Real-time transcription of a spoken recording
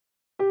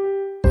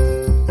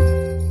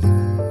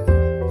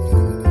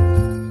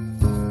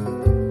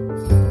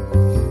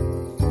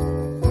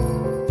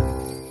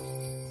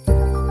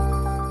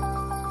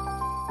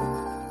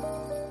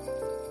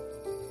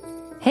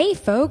Hey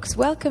folks,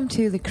 welcome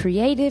to the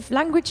Creative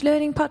Language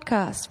Learning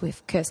Podcast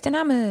with Kirsten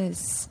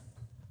Hammers.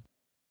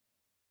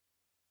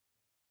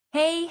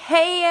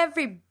 Hey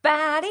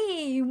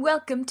everybody!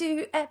 Welcome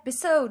to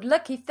episode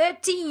lucky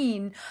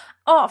 13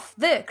 of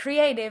the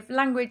Creative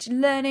Language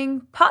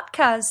Learning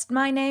Podcast.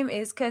 My name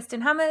is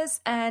Kirsten Hammers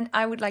and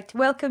I would like to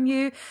welcome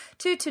you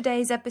to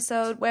today's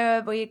episode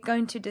where we're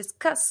going to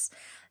discuss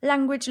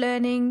language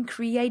learning,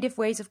 creative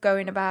ways of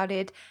going about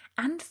it,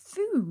 and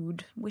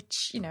food,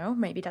 which,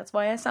 maybe that's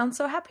why I sound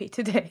so happy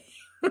today.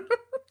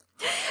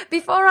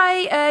 Before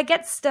I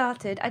get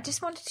started, I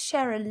just wanted to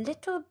share a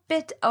little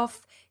bit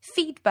of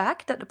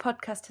feedback that the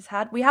podcast has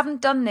had. We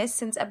haven't done this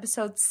since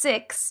episode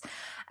 6,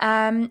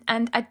 and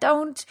I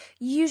don't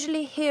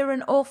usually hear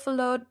an awful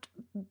lot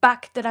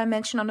back that I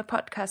mention on the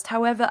podcast.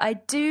 However, I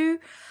do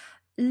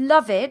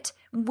love it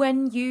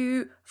when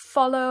you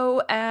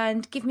follow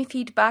and give me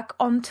feedback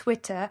on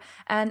Twitter,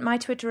 and my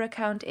Twitter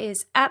account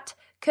is at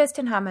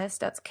Kirsten Hammers.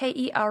 That's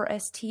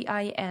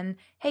KERSTINHAMMES.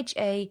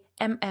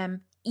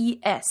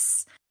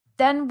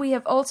 Then we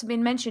have also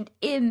been mentioned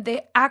in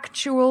the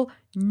actual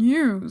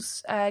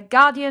news.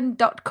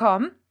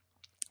 Guardian.com,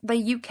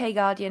 the UK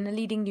Guardian, a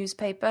leading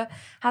newspaper,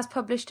 has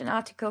published an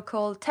article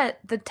called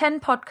The 10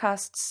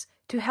 Podcasts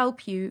to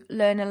Help You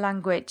Learn a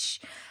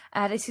Language.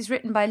 This is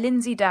written by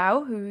Lindsay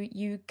Dow, who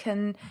you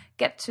can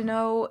get to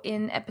know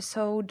in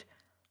episode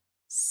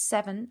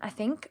 7, I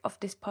think, of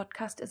this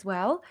podcast as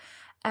well.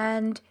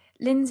 And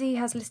Lindsay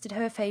has listed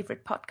her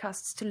favourite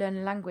podcasts to learn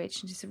a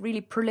language. It's a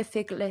really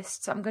prolific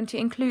list, so I'm going to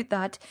include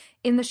that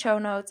in the show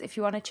notes if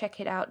you want to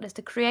check it out. There's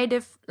the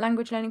Creative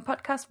Language Learning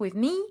Podcast with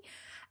me,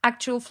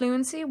 Actual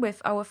Fluency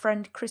with our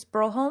friend Chris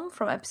Broholm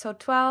from episode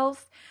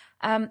 12,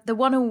 the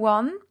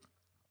 101,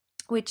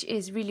 which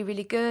is really,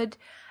 really good.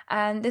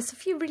 And there's a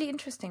few really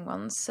interesting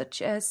ones,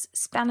 such as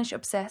Spanish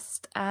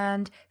Obsessed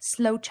and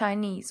Slow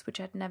Chinese, which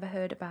I'd never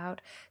heard about.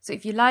 So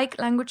if you like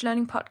language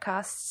learning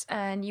podcasts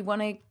and you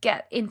want to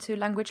get into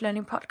language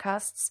learning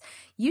podcasts,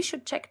 you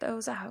should check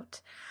those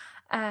out.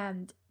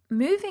 And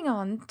moving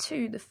on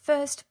to the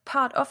first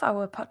part of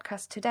our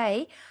podcast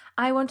today,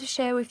 I want to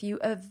share with you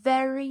a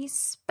very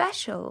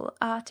special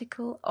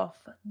article of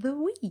the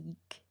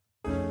week.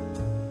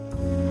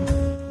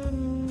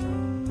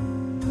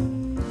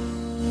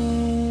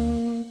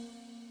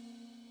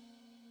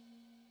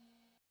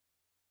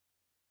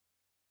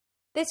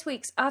 This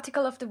week's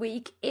article of the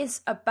week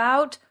is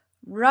about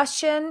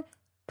Russian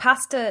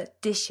pasta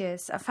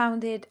dishes. I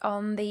found it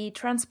on the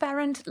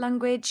Transparent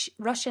Language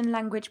Russian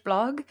language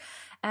blog,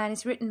 and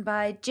it's written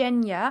by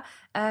Zhenya,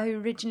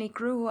 who originally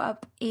grew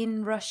up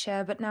in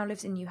Russia but now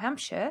lives in New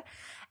Hampshire.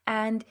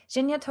 And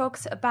Zhenya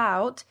talks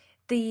about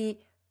the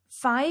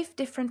 5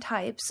 different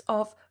types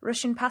of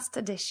Russian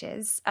pasta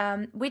dishes,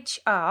 which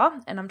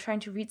are, and I'm trying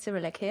to read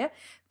Cyrillic here,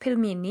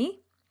 pelmeni,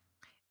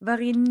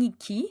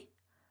 vareniki,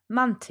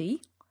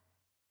 manti,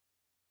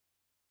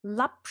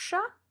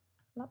 lapsha,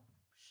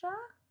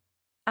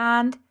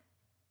 and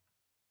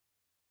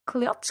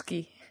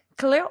klyotsky.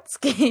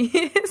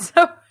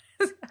 So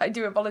I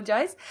do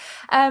apologize.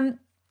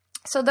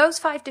 So those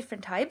 5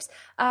 different types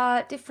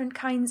are different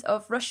kinds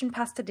of Russian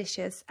pasta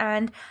dishes,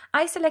 and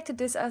I selected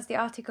this as the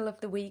article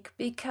of the week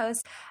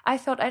because I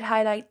thought I'd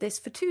highlight this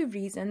for 2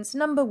 reasons.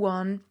 Number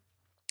 1,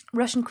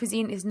 Russian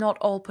cuisine is not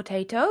all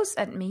potatoes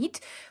and meat,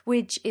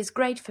 which is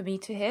great for me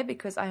to hear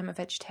because I am a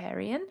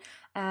vegetarian.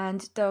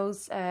 And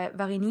those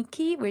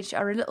vareniki, which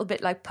are a little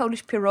bit like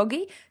Polish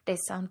pierogi, they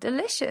sound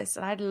delicious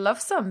and I'd love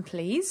some,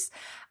 please.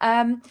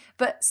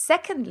 But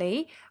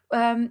secondly,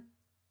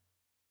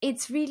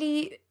 it's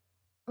really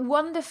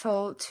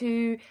wonderful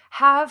to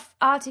have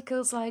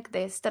articles like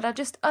this that are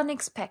just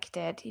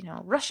unexpected.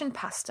 Russian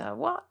pasta,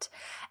 what?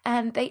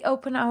 And they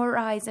open our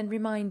eyes and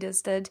remind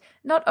us that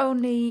not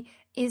only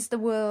is the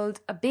world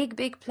a big,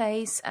 big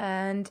place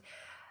and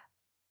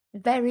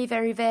very,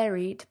 very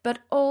varied, but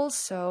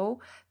also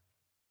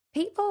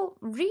people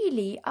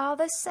really are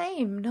the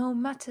same no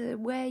matter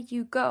where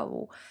you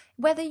go.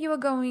 Whether you are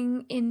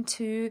going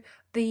into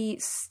the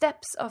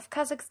steppes of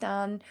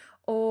Kazakhstan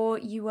or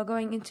you are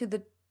going into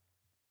the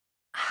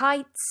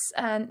heights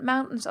and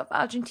mountains of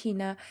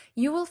Argentina,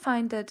 you will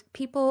find that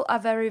people are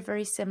very,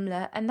 very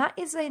similar. And that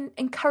is an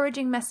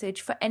encouraging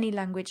message for any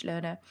language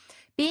learner.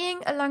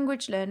 Being a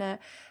language learner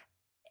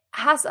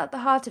has at the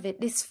heart of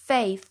it this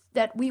faith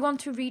that we want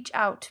to reach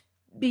out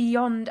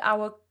beyond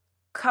our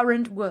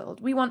current world.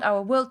 We want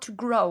our world to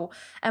grow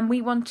and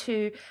we want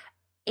to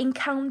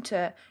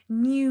encounter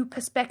new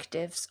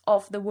perspectives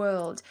of the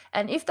world.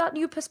 And if that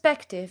new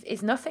perspective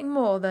is nothing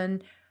more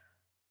than,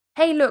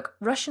 hey, look,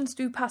 Russians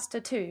do pasta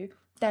too,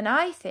 then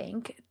I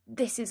think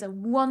this is a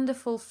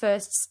wonderful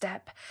first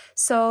step.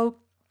 So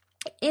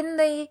in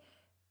the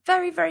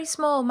very, very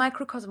small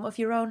microcosm of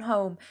your own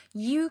home,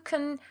 you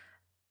can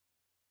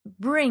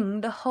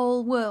bring the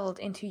whole world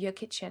into your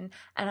kitchen,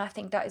 and I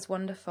think that is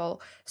wonderful.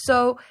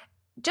 So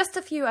just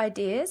a few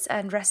ideas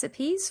and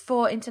recipes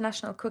for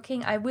international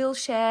cooking. I will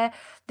share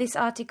this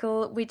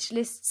article which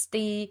lists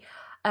the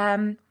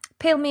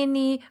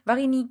pelmeni,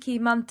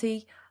 vareniki,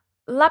 manti,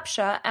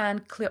 lapsha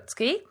and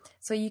klyotsky.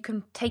 So you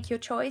can take your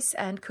choice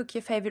and cook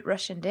your favorite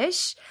Russian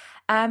dish.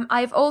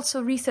 I've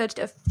also researched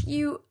a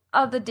few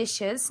other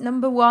dishes.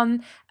 Number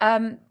one,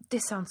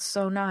 this sounds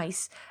so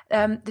nice.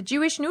 The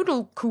Jewish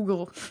noodle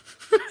kugel.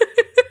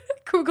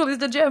 Kugel is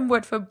the German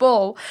word for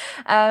ball.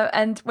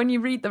 And when you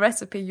read the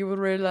recipe, you will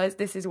realize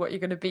this is what you're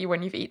going to be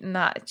when you've eaten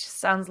that. It just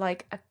sounds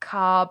like a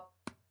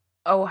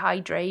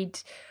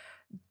carbohydrate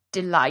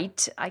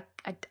delight.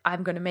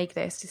 I'm going to make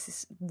this. This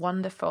is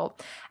wonderful.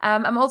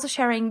 I'm also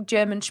sharing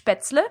German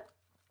Spätzle,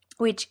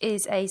 which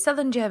is a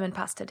southern German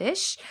pasta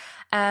dish.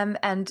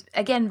 And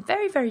again,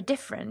 very, very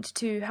different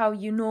to how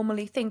you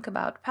normally think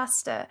about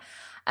pasta.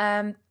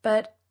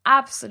 But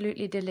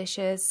absolutely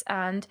delicious.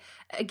 And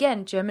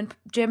again,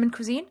 German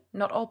cuisine,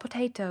 not all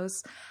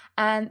potatoes.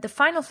 And the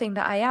final thing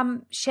that I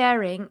am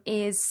sharing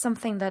is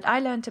something that I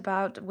learned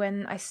about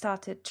when I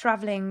started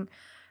traveling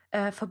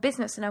for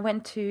business, and I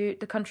went to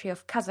the country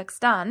of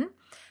Kazakhstan.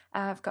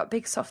 I've got a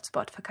big soft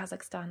spot for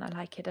Kazakhstan. I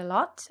like it a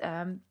lot.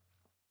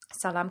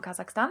 Salam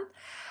Kazakhstan.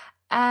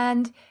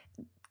 And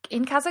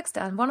in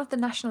Kazakhstan, one of the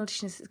national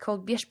dishes is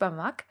called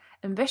beshbamak.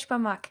 And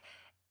beshbamak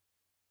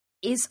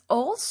is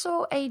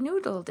also a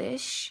noodle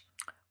dish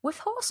with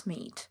horse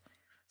meat.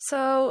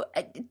 So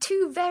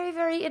two very,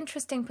 very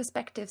interesting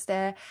perspectives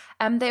there.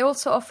 They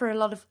also offer a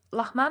lot of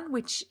lahman,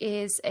 which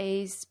is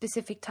a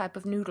specific type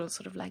of noodle,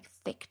 sort of like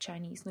thick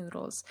Chinese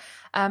noodles.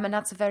 And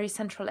that's a very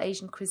Central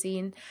Asian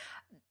cuisine.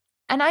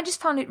 And I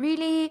just found it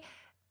really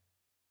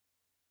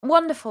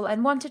wonderful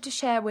and wanted to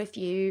share with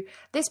you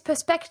this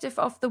perspective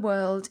of the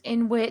world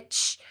in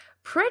which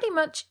pretty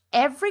much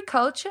every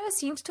culture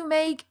seems to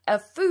make a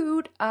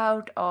food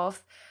out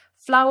of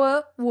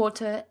flour,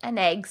 water, and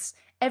eggs.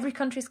 Every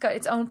country's got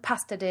its own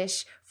pasta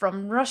dish,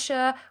 from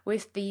Russia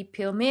with the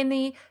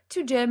pelmeni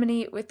to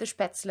Germany with the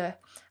spätzle.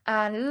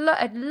 And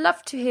I'd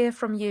love to hear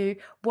from you.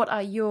 What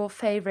are your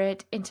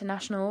favorite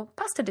international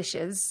pasta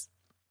dishes?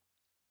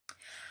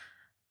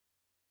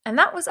 And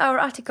that was our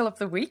article of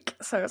the week,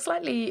 so a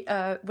slightly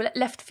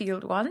left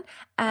field one.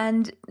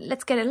 And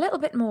let's get a little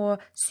bit more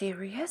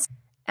serious.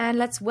 And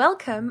let's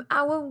welcome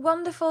our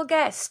wonderful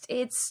guest.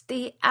 It's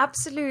the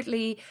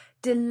absolutely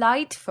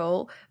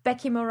delightful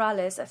Becky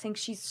Morales. I think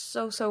she's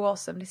so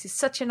awesome. This is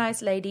such a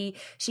nice lady.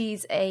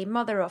 She's a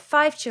mother of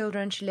 5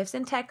 children. She lives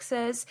in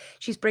Texas.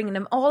 She's bringing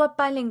them all up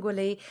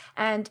bilingually.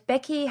 And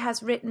Becky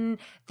has written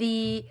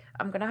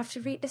I'm going to have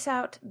to read this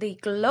out, the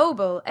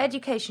Global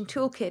Education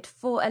Toolkit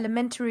for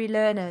Elementary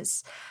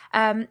Learners,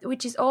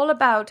 which is all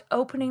about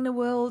opening the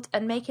world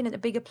and making it a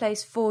bigger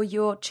place for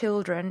your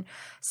children.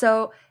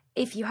 So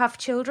if you have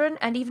children,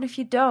 and even if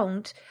you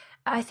don't,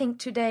 I think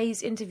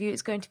today's interview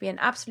is going to be an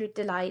absolute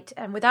delight.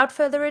 And without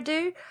further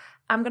ado,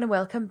 I'm going to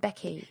welcome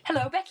Becky.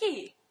 Hello,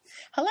 Becky.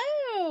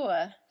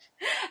 Hello.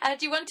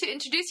 Do you want to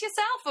introduce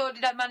yourself, or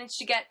did I manage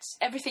to get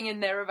everything in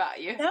there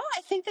about you? No,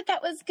 I think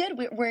that was good.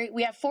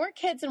 We have 4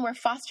 kids, and we're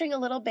fostering a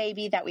little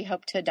baby that we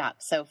hope to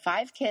adopt. So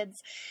 5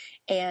 kids.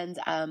 And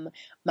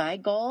my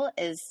goal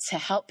is to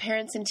help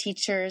parents and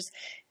teachers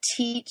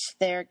teach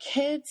their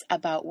kids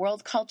about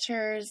world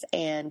cultures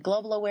and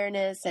global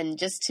awareness, and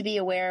just to be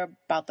aware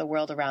about the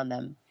world around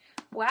them.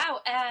 Wow.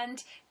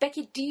 And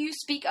Becky, do you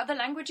speak other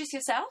languages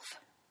yourself?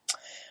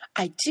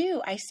 I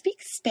do. I speak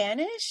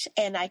Spanish,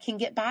 and I can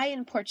get by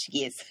in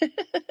Portuguese.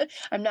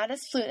 I'm not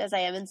as fluent as I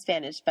am in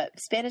Spanish, but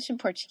Spanish and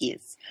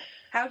Portuguese.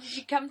 How did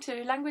you come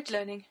to language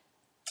learning?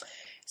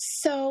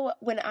 So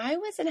when I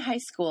was in high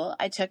school,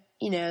 I took,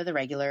 the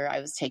regular, I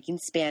was taking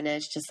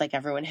Spanish, just like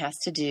everyone has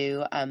to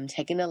do,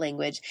 taking the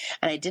language.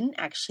 And I didn't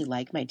actually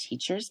like my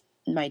teacher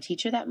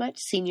that much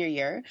senior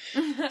year.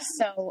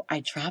 So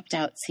I dropped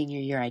out senior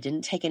year. I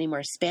didn't take any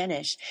more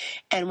Spanish.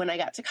 And when I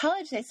got to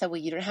college, they said,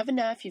 well, you don't have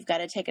enough. You've got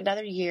to take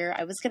another year.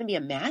 I was going to be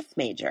a math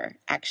major,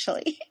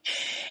 actually.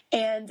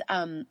 And,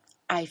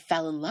 I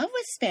fell in love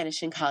with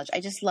Spanish in college.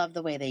 I just loved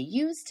the way they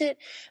used it.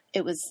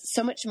 It was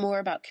so much more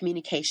about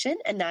communication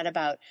and not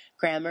about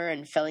grammar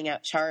and filling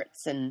out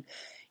charts and,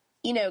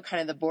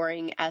 kind of the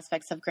boring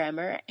aspects of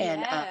grammar.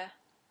 And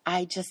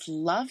I just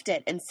loved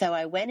it. And so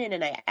I went in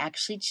and I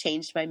actually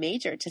changed my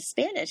major to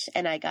Spanish,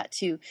 and I got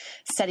to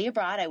study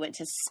abroad. I went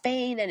to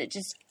Spain, and it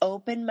just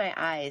opened my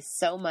eyes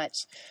so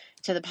much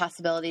to the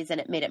possibilities,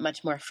 and it made it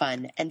much more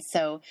fun. And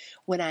so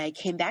when I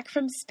came back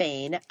from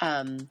Spain,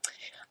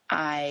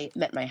 I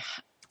met my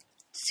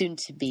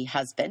soon-to-be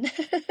husband,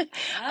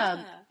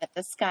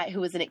 this guy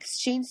who was an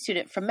exchange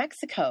student from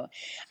Mexico.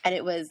 And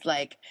it was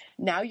like,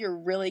 now you're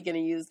really going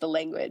to use the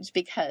language,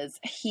 because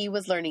he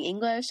was learning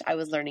English, I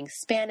was learning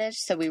Spanish.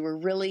 So we were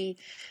really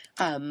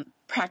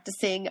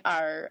practicing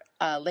our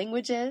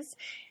languages.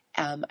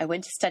 I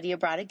went to study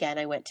abroad again.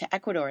 I went to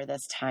Ecuador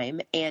this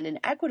time. And in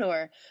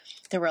Ecuador,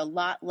 there were a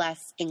lot less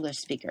English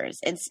speakers.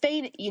 In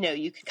Spain,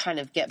 you could kind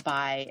of get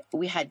by.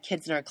 We had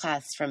kids in our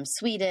class from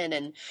Sweden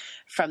and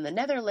from the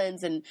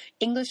Netherlands, and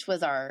English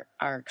was our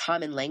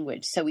common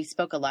language. So we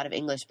spoke a lot of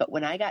English. But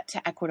when I got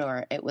to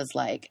Ecuador, it was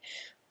like,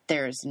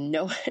 there's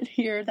no one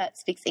here that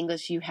speaks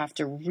English. You have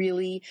to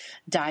really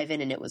dive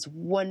in. And it was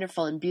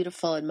wonderful and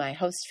beautiful. And my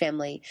host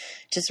family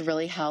just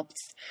really helped.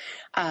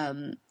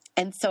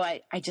 and so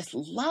I just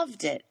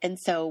loved it. And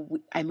so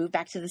I moved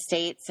back to the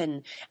States.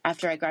 And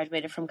after I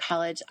graduated from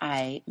college,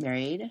 I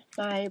married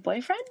my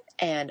boyfriend.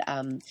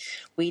 And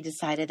we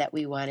decided that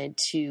we wanted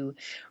to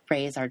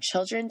raise our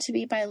children to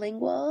be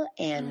bilingual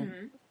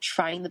and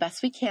trying the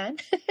best we can.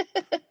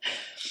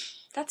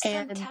 That's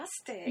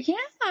fantastic.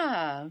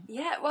 Yeah.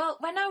 Yeah, well,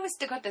 when I was,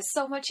 God, there's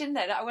so much in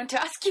there that I want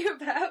to ask you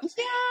about.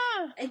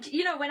 Yeah. And,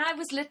 when I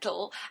was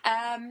little,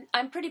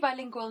 I'm pretty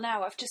bilingual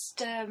now. I've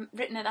just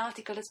written an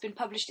article that's been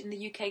published in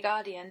the UK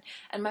Guardian,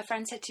 and my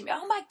friend said to me,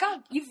 "Oh my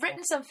God, you've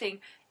written something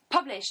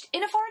published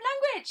in a foreign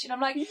language." And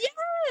I'm like, yes.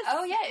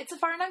 Oh yeah, it's a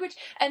foreign language.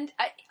 And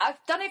I've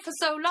done it for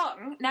so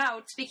long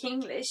now, speaking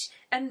English,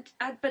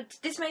 but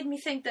this made me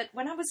think that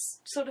when I was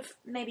sort of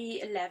maybe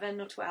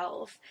 11 or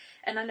 12,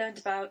 and I learned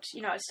about,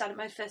 I started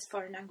my first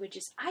foreign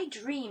languages, I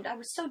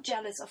was so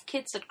jealous of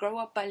kids that grow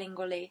up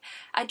bilingually.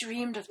 I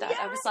dreamed of that. Yes.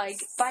 I was like,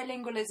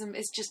 bilingualism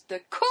is just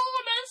the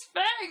coolest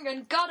thing,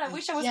 and God, I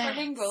wish I was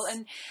bilingual,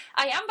 and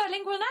I am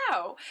bilingual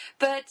now.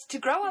 But to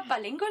grow up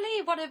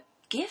bilingually, what a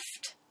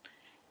gift.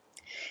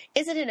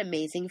 Isn't it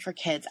amazing for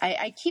kids?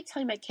 I keep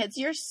telling my kids,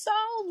 you're so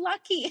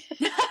lucky.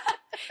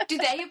 Do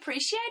they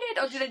appreciate it,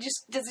 or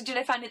do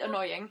they find it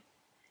annoying?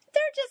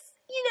 They're just,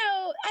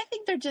 I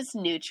think they're just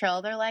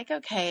neutral. They're like,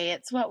 okay,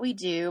 it's what we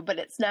do, but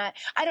it's not,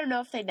 I don't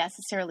know if they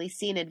necessarily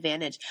see an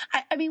advantage.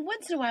 I mean,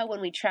 once in a while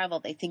when we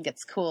travel, they think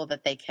it's cool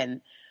that they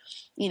can,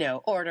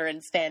 order in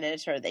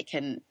Spanish, or they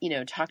can,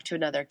 talk to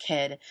another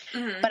kid.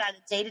 Mm-hmm. But on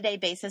a day-to-day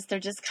basis, they're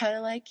just kind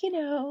of like,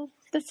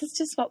 this is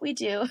just what we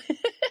do.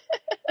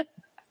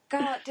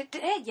 God,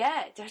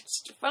 yeah.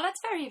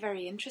 That's very,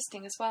 very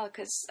interesting as well,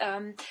 because,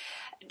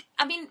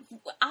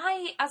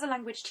 I, as a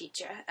language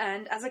teacher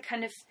and as a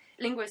kind of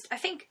linguist, I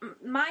think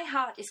my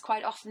heart is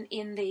quite often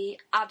in the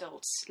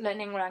adults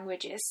learning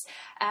languages,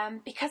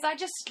 because I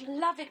just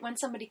love it when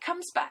somebody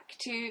comes back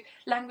to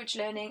language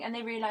learning and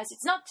they realise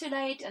it's not too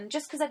late, and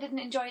just because I didn't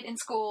enjoy it in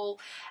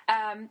school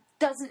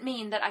doesn't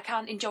mean that I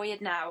can't enjoy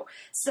it now.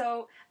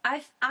 So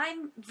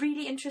I'm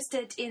really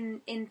interested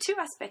in two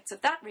aspects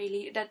of that,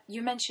 really, that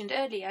you mentioned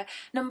earlier.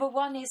 Number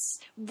one is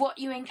what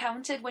you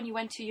encountered when you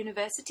went to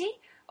university,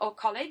 or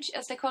college,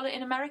 as they call it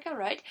in America,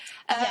 right?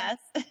 Yes.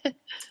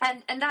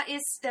 and that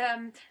is,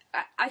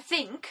 I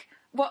think,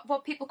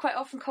 what people quite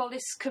often call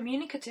this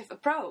communicative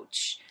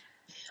approach.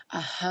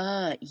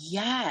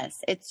 Yes.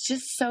 It's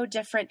just so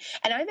different.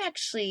 And I'm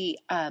actually,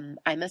 I'm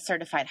a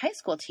certified high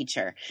school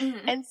teacher.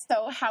 Mm-hmm. And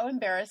so how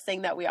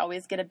embarrassing that we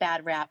always get a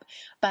bad rap.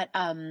 But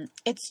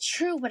it's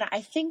true. When I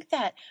think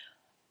that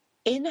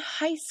in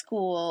high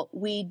school,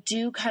 we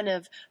do kind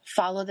of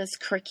follow this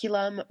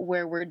curriculum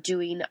where we're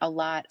doing a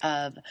lot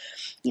of,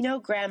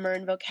 grammar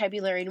and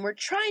vocabulary, and we're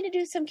trying to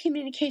do some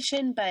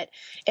communication, but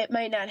it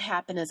might not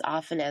happen as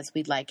often as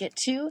we'd like it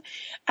to.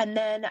 And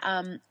then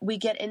we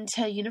get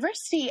into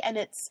university,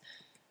 and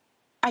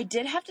I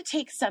did have to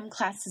take some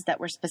classes that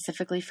were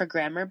specifically for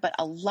grammar, but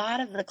a lot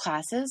of the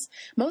classes,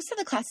 most of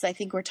the classes I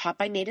think were taught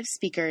by native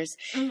speakers,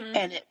 mm-hmm.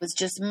 and it was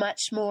just much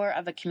more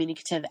of a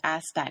communicative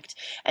aspect.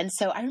 And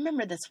so I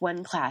remember this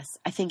one class,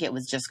 I think it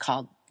was just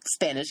called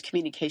Spanish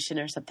communication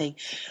or something,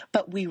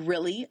 but we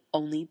really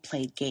only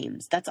played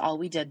games. That's all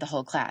we did the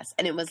whole class.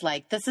 And it was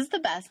like, this is the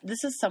best.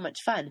 This is so much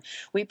fun.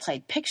 We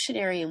played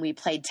Pictionary, and we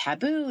played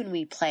Taboo, and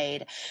we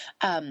played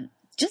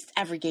just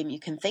every game you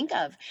can think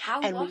of.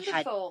 How and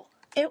wonderful.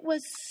 It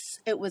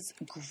was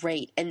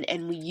great.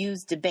 And we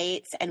used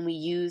debates, and we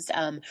used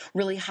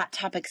really hot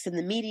topics in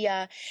the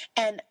media.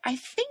 And I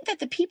think that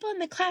the people in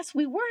the class,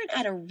 we weren't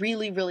at a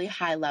really, really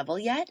high level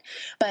yet,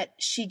 but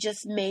she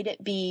just made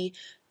it be.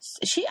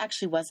 She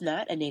actually was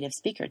not a native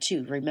speaker,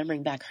 too.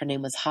 Remembering back, her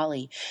name was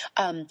Holly.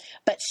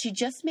 But she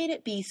just made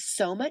it be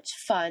so much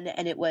fun,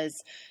 and it was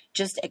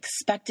just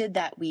expected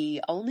that we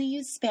only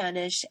use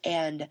Spanish,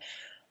 and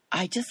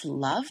I just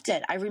loved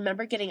it. I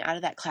remember getting out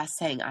of that class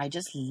saying, I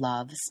just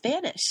love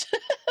Spanish.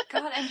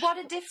 God, and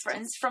what a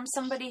difference from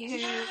somebody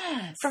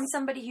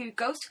who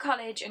goes to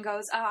college and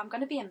goes, I'm going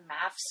to be a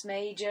maths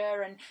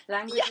major, and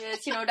languages,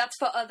 that's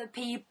for other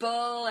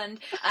people, and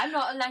I'm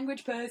not a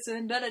language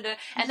person, da da da.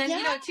 And then,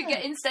 to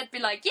get instead be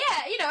like,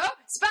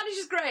 Spanish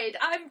is great.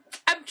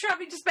 I'm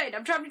traveling to Spain.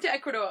 I'm traveling to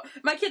Ecuador.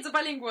 My kids are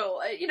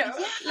bilingual.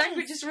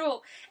 Languages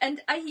rule.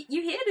 And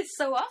you hear this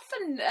so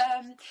often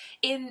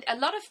in a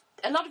lot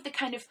of the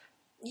kind of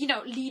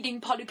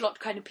leading polyglot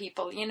kind of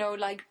people,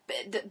 like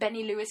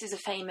Benny Lewis is a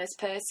famous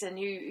person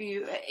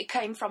who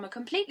came from a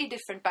completely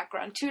different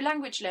background to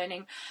language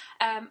learning.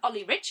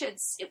 Ollie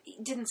Richards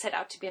didn't set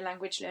out to be a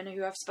language learner,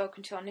 who I've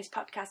spoken to on this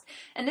podcast.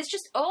 And there's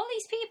just all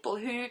these people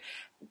who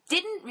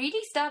didn't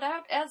really start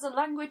out as a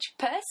language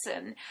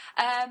person,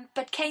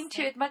 but came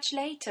to it much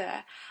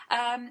later.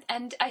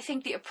 And I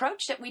think the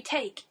approach that we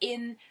take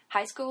in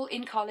high school,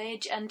 in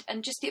college, and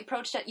just the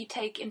approach that you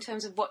take in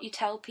terms of what you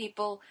tell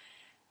people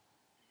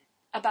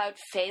about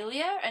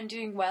failure and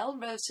doing well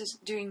versus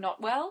doing not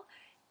well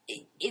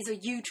is a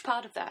huge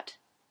part of that.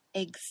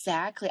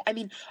 Exactly. I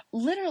mean,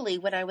 literally,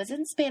 when I was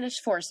in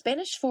Spanish 4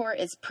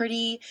 is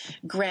pretty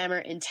grammar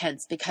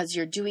intense because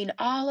you're doing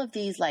all of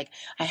these, like,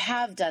 I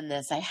have done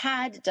this, I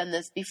had done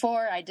this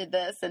before, I did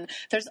this, and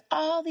there's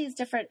all these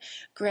different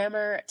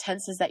grammar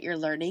tenses that you're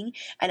learning.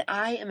 And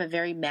I am a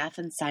very math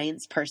and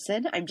science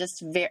person. I'm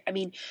just I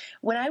mean,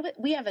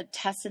 we have a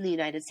test in the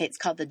United States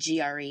called the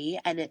GRE,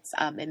 and it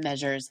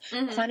measures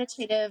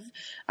quantitative,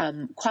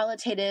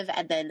 qualitative,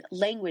 and then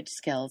language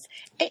skills,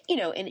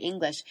 in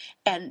English.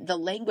 And the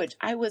language,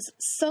 I was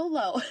so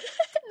low.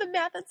 In the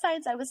math and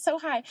science, I was so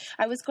high.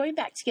 I was going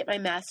back to get my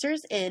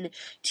master's in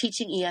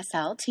teaching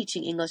ESL,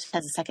 teaching English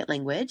as a second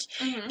language.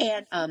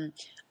 And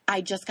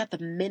I just got the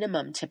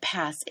minimum to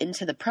pass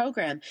into the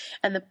program.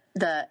 And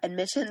the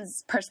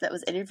admissions person that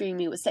was interviewing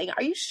me was saying,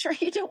 "Are you sure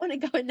you don't want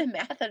to go into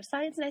math and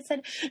science?" And I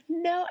said,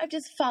 "No, I've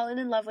just fallen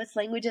in love with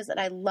languages, and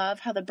I love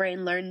how the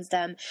brain learns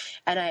them.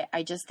 And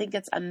I just think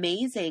it's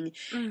amazing."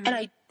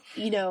 And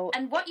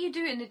and what you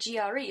do in the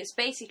GRE is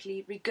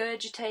basically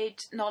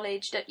regurgitate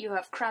knowledge that you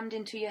have crammed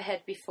into your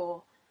head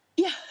before.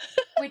 Yeah.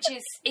 Which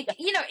is,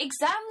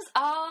 exams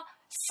are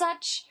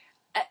such,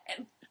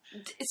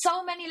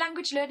 so many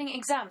language learning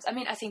exams. I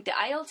mean, I think the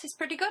IELTS is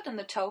pretty good and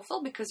the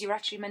TOEFL because you're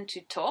actually meant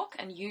to talk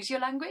and use your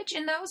language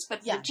in those.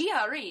 But the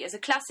GRE is a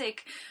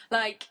classic,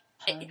 like,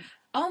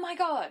 oh my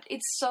God,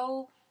 it's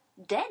so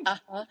dead,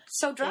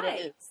 so dry.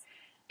 It is.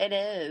 It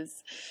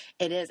is.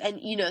 It is. And,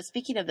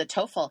 speaking of the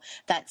TOEFL,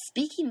 that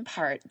speaking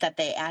part that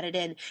they added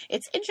in,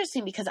 it's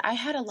interesting because I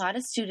had a lot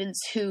of students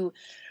who,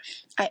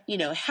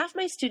 half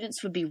my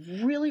students would be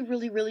really,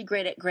 really, really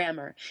great at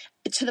grammar,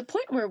 to the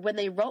point where when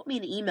they wrote me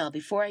an email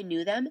before I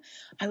knew them,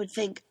 I would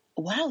think,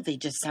 wow, they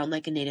just sound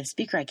like a native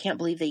speaker. I can't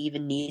believe they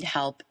even need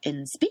help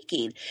in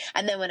speaking.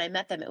 And then when I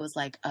met them, it was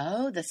like,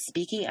 oh, the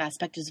speaking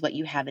aspect is what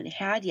you haven't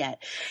had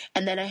yet.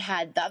 And then I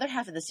had the other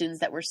half of the students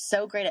that were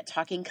so great at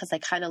talking because I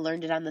kind of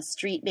learned it on the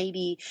street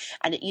maybe.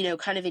 And,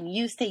 kind of in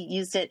use, they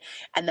used it.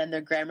 And then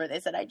their grammar,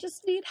 they said, I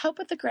just need help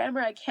with the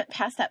grammar. I can't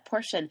pass that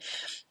portion.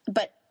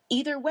 But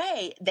either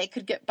way, they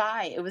could get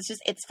by.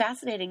 It's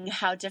fascinating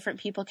how different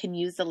people can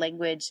use the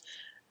language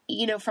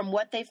from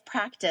what they've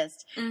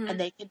practiced, and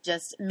they could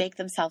just make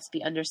themselves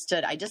be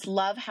understood. I just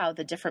love how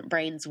the different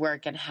brains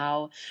work and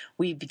how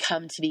we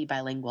become to be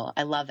bilingual.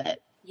 I love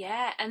it.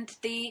 Yeah, and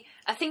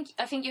I think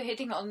you're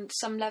hitting on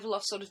some level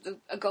of sort of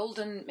a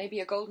golden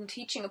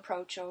teaching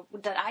approach, or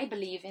that I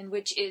believe in,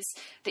 which is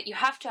that you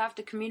have to have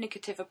the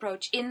communicative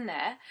approach in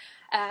there.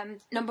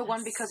 Number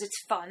one, because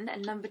it's fun,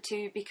 and number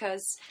two,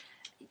 because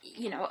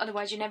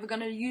otherwise you're never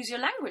going to use your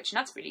language, and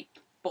that's really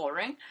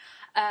boring.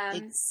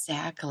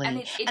 Exactly.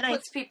 And it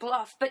puts people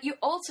off. But you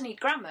also need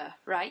grammar,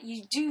 right?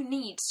 You do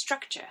need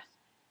structure.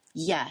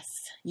 Yes.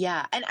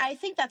 Yeah. And I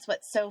think that's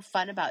what's so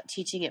fun about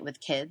teaching it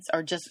with kids,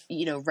 or just,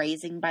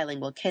 raising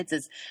bilingual kids,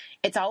 is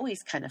it's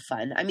always kind of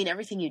fun. I mean,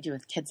 everything you do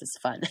with kids is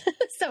fun.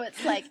 So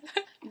it's like,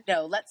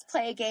 let's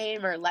play a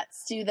game, or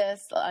let's do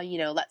this,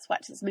 let's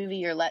watch this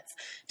movie, or let's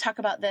talk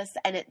about this.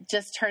 And it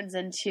just turns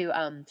into,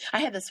 I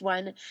had this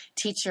one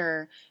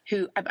teacher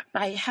who,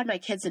 I had my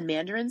kids in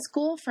Mandarin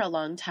school for a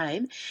long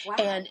time. Wow.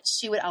 And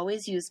she would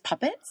always use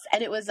puppets.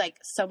 And it was like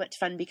so much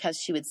fun because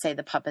she would say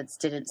the puppets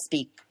didn't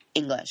speak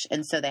English,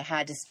 and so they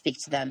had to speak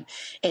to them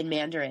in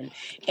Mandarin.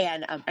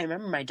 And I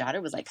remember my daughter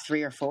was like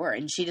 3 or 4,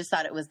 and she just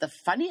thought it was the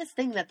funniest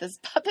thing that this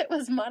puppet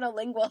was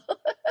monolingual.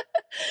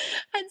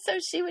 And so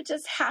she would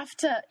just have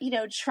to,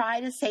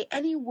 try to say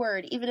any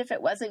word, even if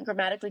it wasn't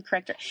grammatically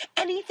correct, or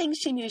anything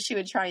she knew, she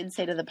would try and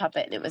say to the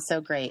puppet, and it was so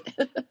great.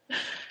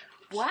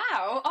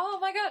 Wow! Oh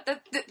my God,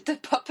 the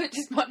puppet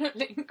is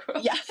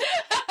monolingual. Yeah.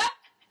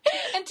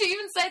 And to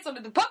even say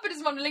something, the puppet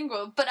is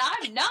monolingual, but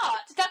I'm not.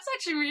 That's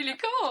actually really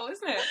cool,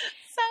 isn't it?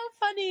 So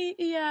funny.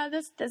 Yeah,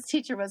 this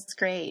teacher was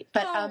great.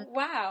 But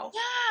wow.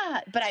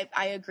 Yeah, but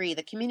I agree.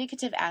 The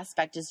communicative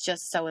aspect is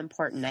just so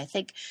important. I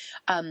think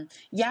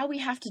we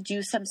have to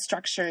do some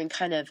structure and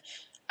kind of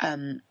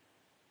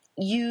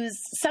use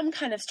some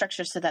kind of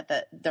structure so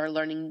that they're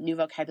learning new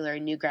vocabulary,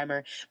 new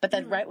grammar. But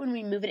then right when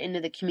we move it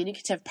into the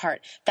communicative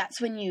part,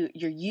 that's when you're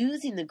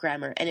using the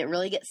grammar and it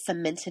really gets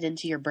cemented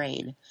into your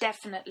brain.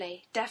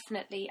 Definitely.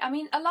 I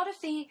mean, a lot of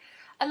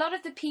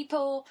the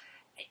people,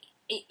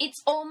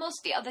 it's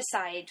almost the other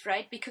side,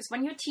 right? Because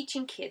when you're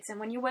teaching kids and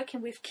when you're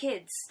working with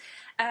kids,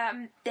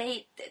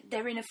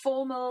 they're in a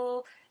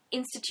formal,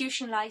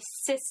 institutionalized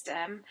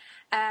system,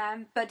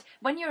 but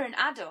when you're an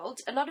adult,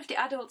 a lot of the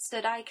adults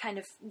that I kind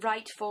of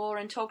write for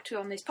and talk to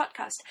on this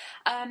podcast,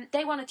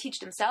 they want to teach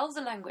themselves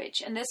a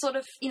language, and they're sort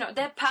of,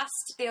 they're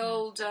past the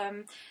old,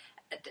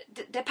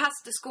 they're past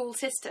the school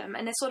system,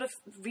 and they're sort of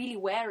really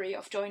wary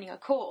of joining a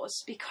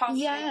course because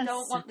they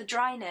don't want the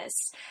dryness.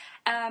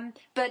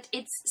 But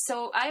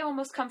I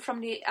almost come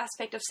from the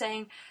aspect of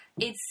saying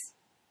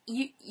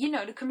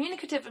the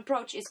communicative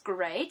approach is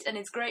great, and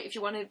it's great if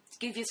you want to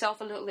give yourself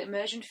a little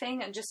immersion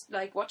thing and just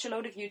like watch a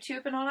load of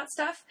YouTube and all that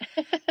stuff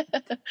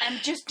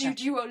and just do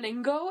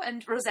Duolingo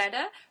and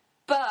Rosetta,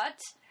 but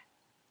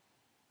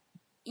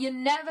you're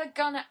never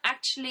gonna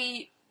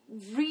actually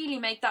really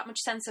make that much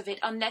sense of it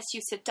unless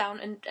you sit down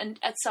and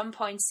at some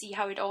point see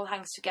how it all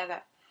hangs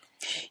together.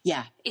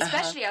 Yeah.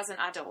 Especially as an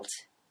adult.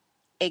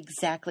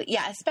 Exactly.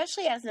 Yeah,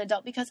 especially as an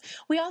adult, because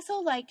we also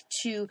like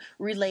to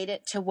relate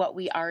it to what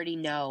we already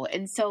know.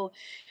 And so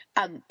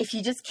if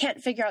you just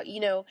can't figure out,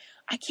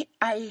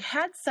 I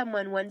had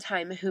someone one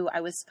time who I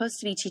was supposed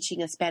to be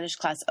teaching a Spanish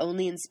class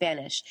only in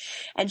Spanish,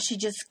 and she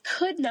just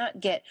could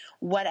not get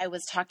what I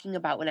was talking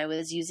about when I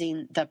was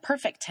using the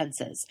perfect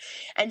tenses.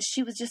 And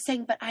she was just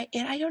saying, but I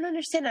don't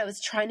understand. I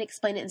was trying to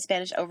explain it in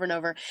Spanish over and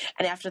over.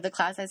 And after the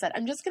class, I said,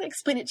 I'm just going to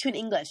explain it to you in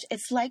English.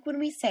 It's like when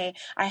we say,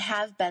 I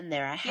have been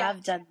there, I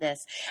have done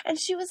this. And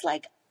she was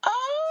like,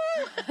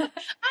 oh, I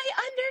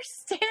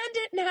understand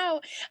it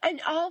now. And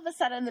all of a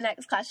sudden, the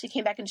next class, she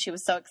came back and she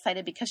was so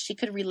excited because she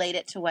could relate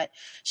it to what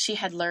she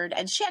had learned.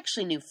 And she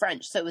actually knew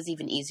French, so it was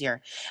even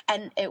easier.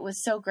 And it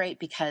was so great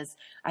because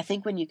I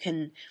think when you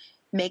can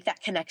make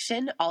that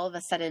connection, all of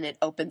a sudden it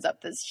opens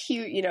up this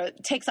huge,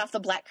 it takes off the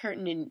black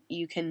curtain, and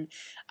you can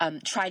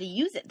try to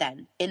use it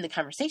then in the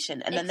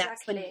conversation. And then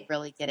that's when you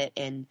really get it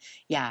in,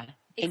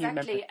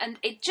 Exactly. And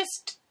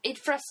it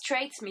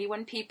frustrates me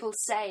when people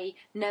say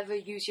never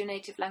use your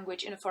native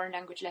language in a foreign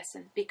language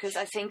lesson, because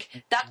I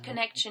think that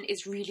connection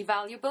is really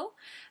valuable.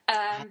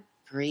 I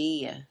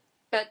agree.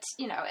 But,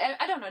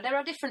 I don't know, there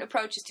are different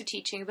approaches to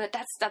teaching, but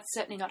that's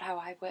certainly not how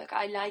I work.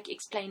 I like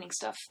explaining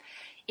stuff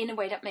in a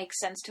way that makes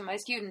sense to my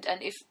student.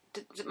 And if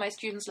my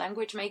student's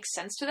language makes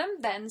sense to them,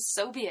 then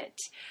so be it.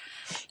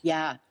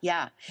 Yeah.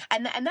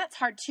 And that's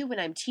hard too when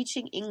I'm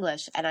teaching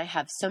English and I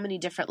have so many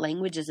different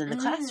languages in the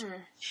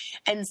classroom.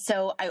 And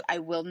so I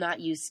will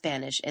not use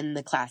Spanish in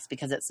the class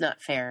because it's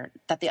not fair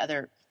that the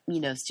other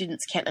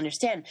students can't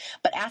understand.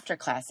 But after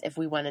class, if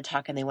we want to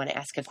talk and they want to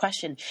ask a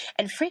question,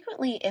 and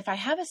frequently if I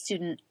have a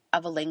student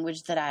of a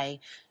language that I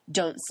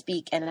don't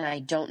speak and I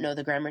don't know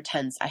the grammar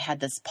tense, I had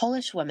this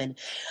Polish woman.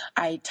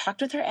 I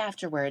talked with her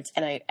afterwards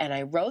and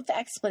I wrote the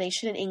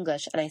explanation in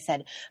English, and I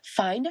said,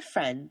 find a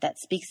friend that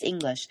speaks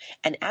English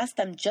and ask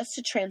them just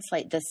to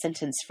translate this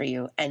sentence for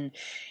you. And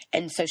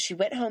so she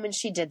went home and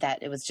she did that.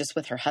 It was just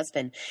with her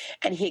husband,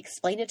 and he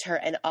explained it to her,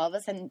 and all of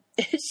a sudden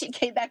she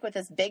came back with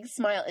this big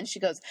smile and she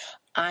goes,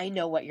 I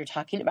know what you're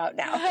talking about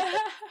now.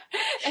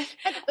 And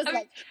it was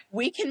like,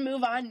 we can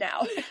move on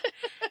now.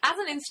 As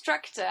an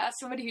instructor, as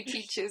somebody who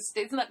teaches,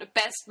 isn't that the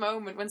best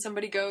moment when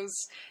somebody goes,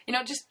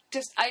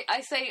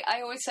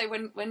 I always say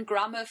when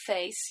grammar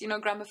face,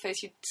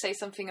 you say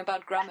something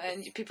about grammar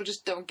and people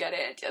just don't get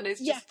it. And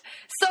it's just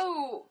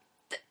so,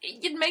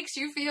 it makes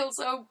you feel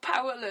so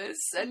powerless,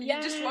 and you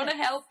just want to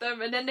help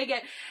them. And then they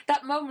get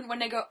that moment when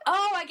they go,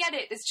 oh, I get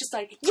it. It's just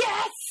like,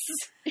 yes!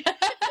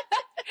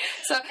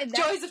 So,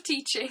 joys of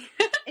teaching.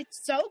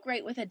 It's so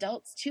great with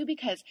adults too,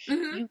 because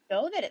you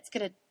know that it's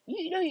going to,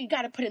 you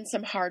got to put in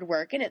some hard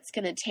work, and it's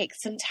going to take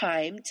some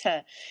time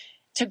to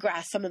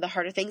grasp some of the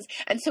harder things.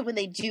 And so when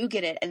they do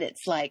get it, and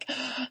it's like,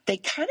 they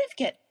kind of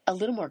get a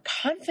little more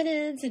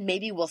confidence, and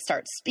maybe will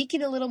start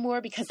speaking a little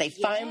more because they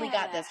finally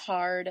got this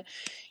hard,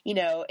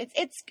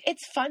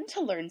 it's fun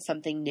to learn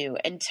something new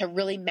and to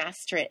really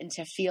master it and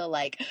to feel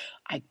like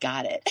I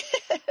got it.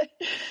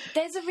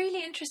 There's a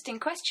really interesting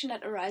question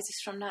that arises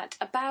from that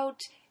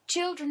about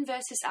children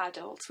versus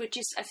adults, which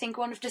is, I think,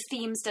 one of the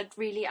themes that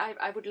really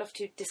I would love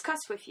to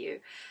discuss with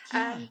you.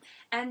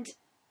 And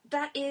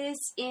that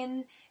is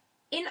in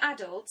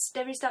adults,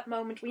 there is that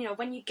moment,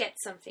 when you get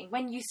something,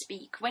 when you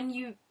speak, when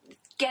you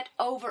get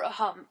over a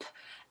hump,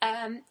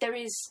 there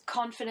is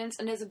confidence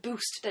and there's a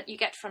boost that you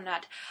get from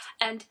that.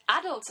 And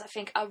adults, I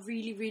think, are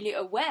really, really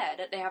aware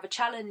that they have a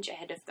challenge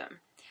ahead of them.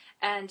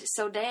 And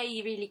so they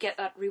really get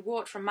that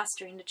reward from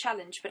mastering the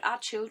challenge. But are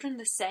children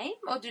the same,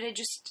 or do they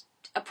just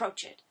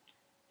approach it?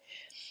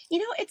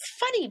 It's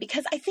funny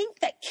because I think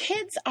that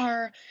kids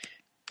are,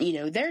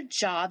 their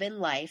job in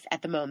life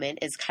at the moment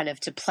is kind of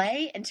to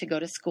play and to go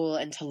to school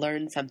and to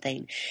learn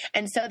something.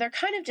 And so they're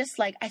kind of just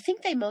like, I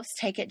think they most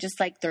take it just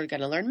like they're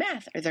going to learn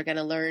math, or they're going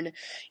to learn,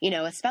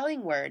 a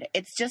spelling word.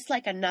 It's just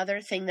like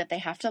another thing that they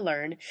have to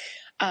learn.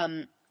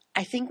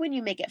 I think when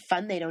you make it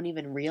fun, they don't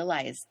even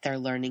realize they're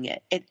learning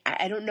it.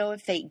 I don't know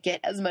if they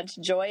get as much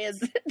joy as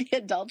the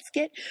adults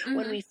get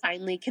when we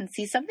finally can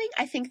see something.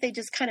 I think they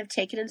just kind of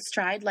take it in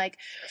stride, like,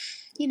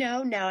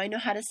 now I know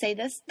how to say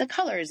the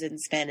colors in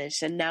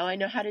Spanish, and now I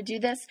know how to do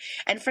this.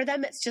 And for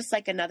them, it's just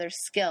like another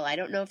skill. I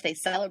don't know if they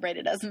celebrate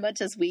it as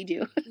much as we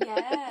do.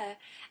 Yeah.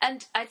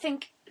 And I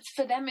think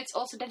for them, it's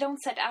also, they don't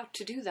set out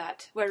to do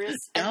that. Whereas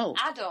an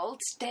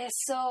adult, they're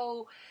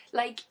so,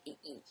 like,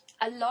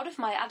 a lot of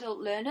my adult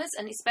learners,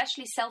 and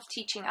especially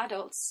self-teaching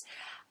adults,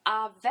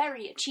 are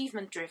very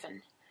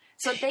achievement-driven.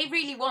 So they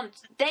really want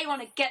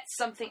to get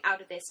something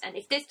out of this. And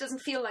if this doesn't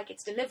feel like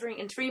it's delivering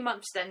in 3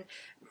 months, then,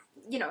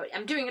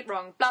 I'm doing it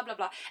wrong, blah, blah,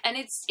 blah. And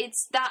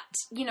it's that,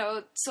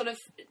 sort of,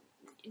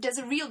 there's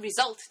a real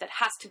result that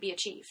has to be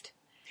achieved.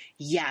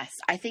 Yes,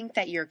 I think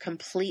that you're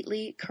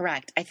completely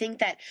correct. I think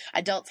that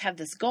adults have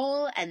this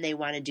goal, and they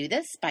want to do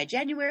this by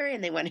January,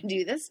 and they want to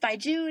do this by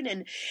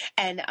June,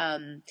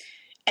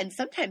 and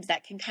sometimes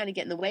that can kind of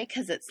get in the way,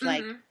 because it's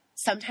like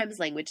sometimes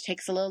language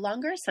takes a little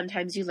longer.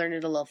 Sometimes you learn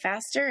it a little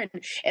faster. And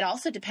it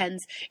also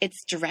depends.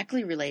 It's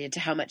directly related to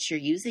how much you're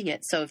using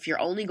it. So if you're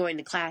only going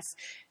to class,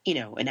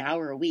 an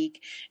hour a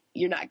week,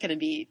 you're not going to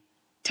be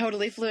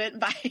totally fluent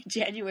by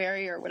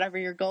January or whatever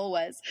your goal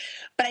was.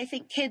 But I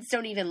think kids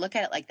don't even look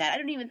at it like that. I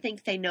don't even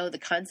think they know the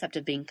concept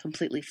of being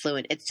completely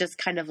fluent. It's just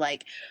kind of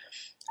like,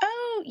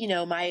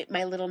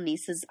 my little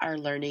nieces are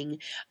learning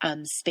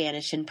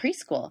Spanish in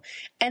preschool,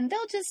 and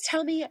they'll just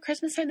tell me at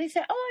Christmas time, they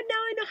say, oh, now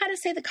I know how to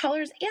say the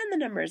colors and the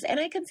numbers, and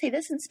I can say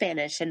this in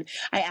Spanish. And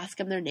I ask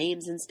them their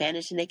names in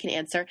Spanish and they can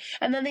answer.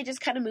 And then they just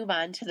kind of move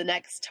on to the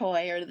next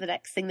toy or the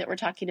next thing that we're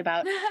talking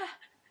about.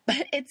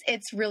 But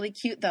it's really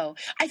cute, though.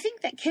 I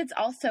think that kids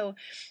also,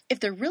 if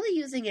they're really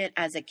using it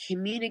as a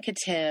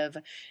communicative,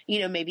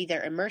 maybe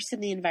they're immersed in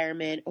the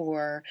environment,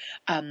 or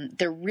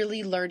they're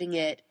really learning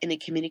it in a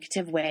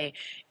communicative way,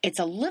 it's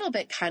a little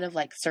bit kind of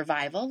like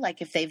survival.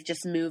 Like if they've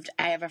just moved,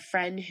 I have a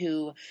friend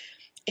who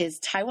is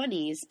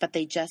Taiwanese, but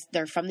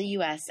they're from the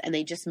US and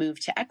they just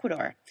moved to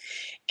Ecuador.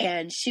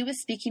 And she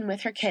was speaking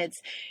with her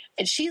kids,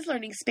 and she's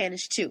learning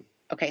Spanish too.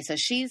 Okay, so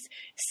she's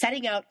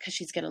setting out because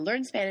she's going to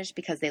learn Spanish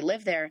because they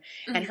live there,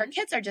 and her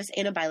kids are just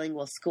in a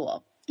bilingual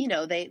school.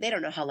 They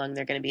don't know how long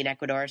they're going to be in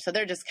Ecuador, so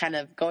they're just kind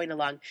of going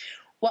along.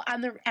 Well,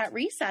 at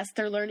recess,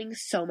 they're learning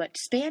so much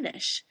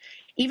Spanish,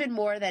 even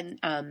more than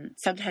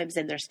sometimes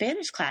in their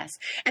Spanish class.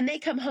 And they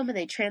come home and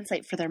they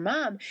translate for their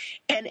mom.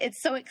 And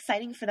it's so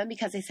exciting for them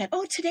because they said,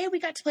 oh, today we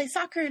got to play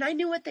soccer and I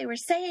knew what they were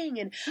saying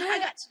and I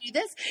got to do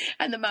this.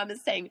 And the mom is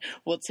saying,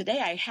 well,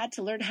 today I had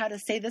to learn how to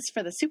say this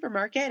for the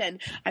supermarket.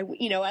 And I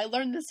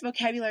learned this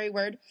vocabulary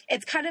word.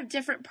 It's kind of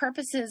different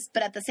purposes,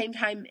 but at the same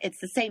time, it's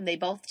the same. They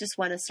both just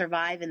want to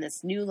survive in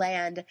this new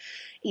land,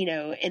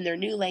 in their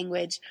new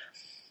language.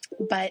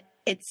 But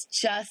it's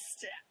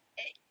just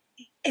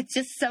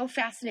so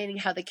fascinating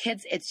how the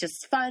kids, it's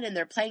just fun and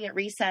they're playing at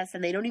recess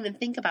and they don't even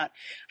think about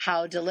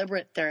how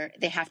deliberate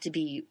they have to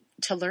be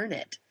to learn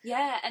it.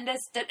 Yeah, and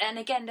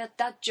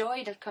that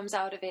joy that comes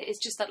out of it is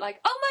just that, like,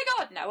 oh my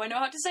God, now I know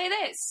how to say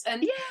this.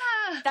 And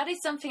that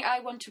is something I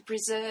want to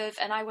preserve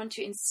and I want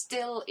to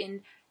instill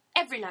in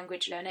every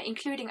language learner,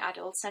 including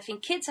adults. I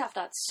think kids have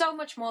that so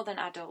much more than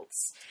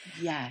adults.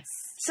 Yes.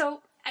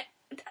 So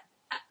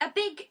a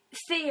big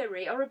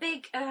theory or a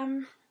big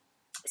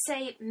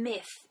say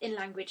myth in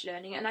language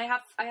learning, and I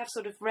have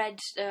sort of read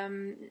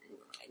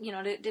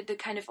the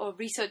kind of, or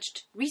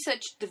researched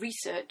the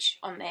research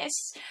on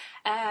this,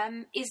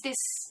 is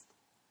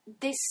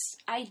this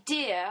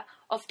idea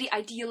of the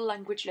ideal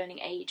language learning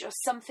age or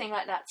something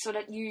like that, so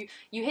that you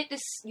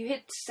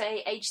hit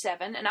say age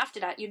 7, and after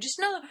that you just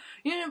know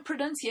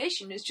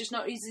pronunciation is just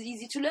not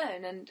easy to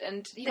learn,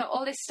 and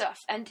all this stuff.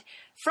 And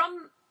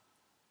from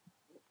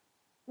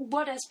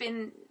what has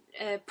been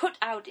put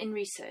out in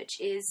research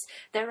is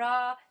there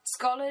are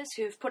scholars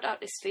who have put out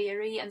this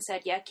theory and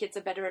said, yeah, kids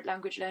are better at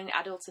language learning,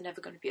 adults are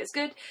never going to be as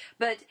good,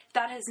 but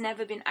that has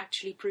never been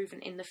actually proven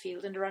in the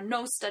field, and there are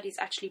no studies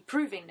actually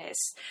proving this.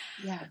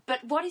 Yeah.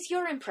 But what is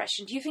your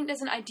impression? Do you think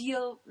there's an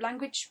ideal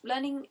language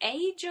learning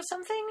age or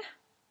something?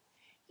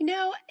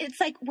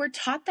 It's like we're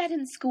taught that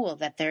in school,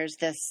 that there's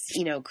this,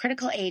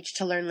 critical age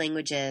to learn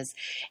languages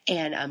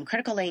and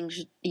critical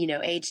language,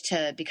 age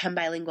to become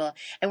bilingual.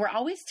 And we're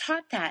always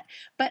taught that.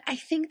 But I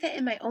think that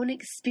in my own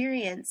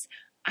experience,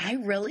 I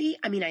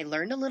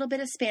learned a little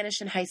bit of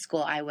Spanish in high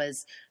school. I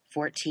was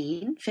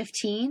 14,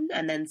 15,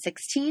 and then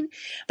 16.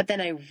 But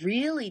then I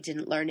really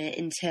didn't learn it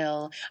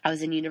until I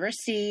was in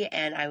university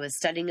and I was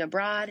studying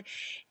abroad.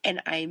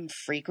 And I'm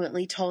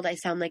frequently told I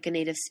sound like a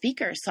native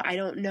speaker. So I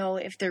don't know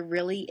if there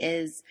really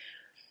is.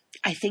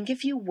 I think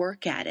if you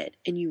work at it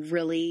and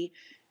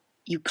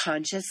you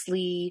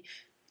consciously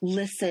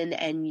listen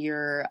and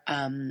you're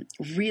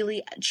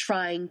really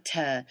trying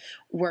to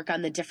work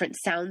on the different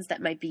sounds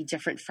that might be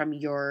different from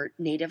your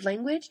native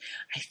language,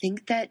 I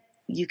think that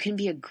you can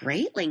be a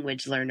great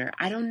language learner.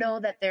 I don't know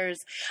that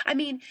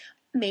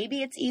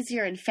maybe it's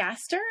easier and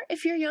faster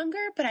if you're younger,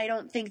 but I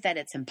don't think that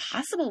it's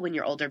impossible when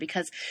you're older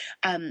because,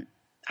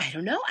 I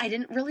don't know. I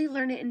didn't really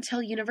learn it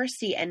until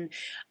university. And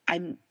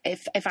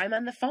if I'm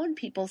on the phone,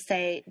 people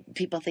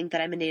think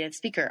that I'm a native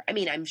speaker. I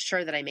mean, I'm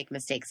sure that I make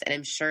mistakes and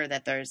I'm sure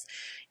that there's,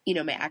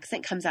 my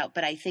accent comes out,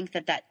 but I think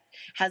that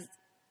has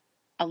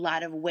a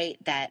lot of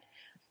weight that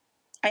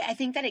I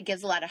think that it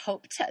gives a lot of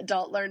hope to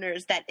adult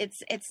learners that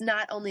it's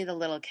not only the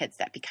little kids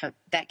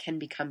that can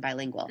become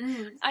bilingual.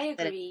 I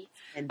agree.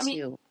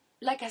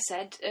 Like I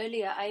said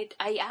earlier, I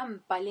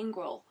am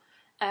bilingual,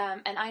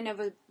 and I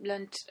never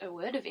learned a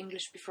word of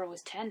English before I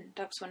was 10.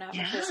 That was when I had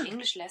my first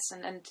English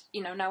lesson, and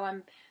now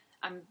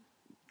I'm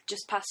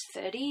just past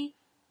 30.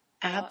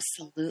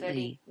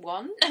 Absolutely.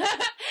 31.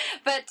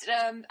 But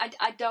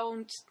I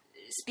don't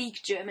speak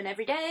German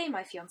every day.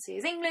 My fiancé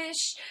is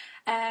English,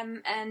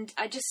 and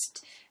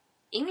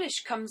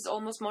English comes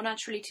almost more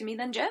naturally to me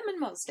than German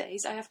most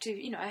days. I have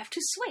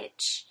to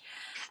switch.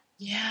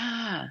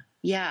 Yeah.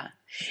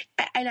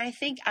 And I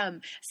think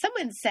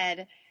someone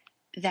said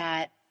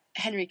that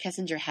Henry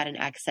Kissinger had an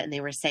accent, and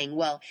they were saying,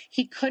 well,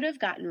 he could have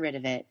gotten rid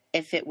of it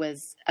if it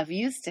was of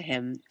use to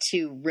him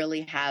to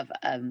really have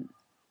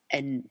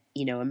an,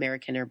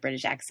 American or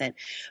British accent,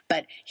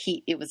 but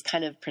it was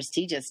kind of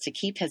prestigious to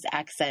keep his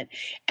accent.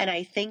 And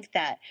I think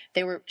that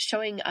they were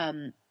showing,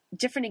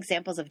 different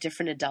examples of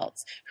different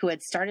adults who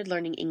had started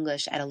learning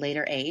English at a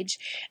later age.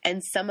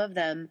 And some of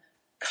them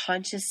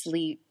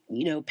consciously,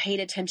 paid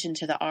attention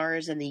to the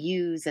R's and the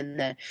U's and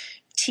the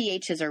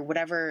THs or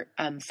whatever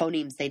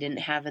phonemes they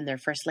didn't have in their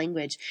first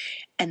language.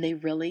 And they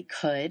really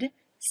could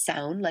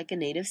sound like a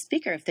native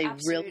speaker if they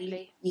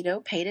Absolutely.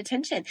 really, paid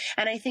attention.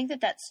 And I think that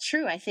that's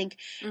true. I think,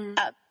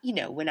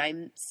 when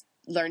I'm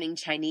learning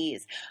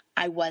Chinese,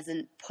 I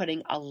wasn't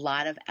putting a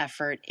lot of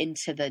effort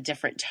into the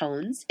different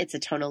tones. It's a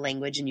tonal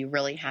language and you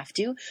really have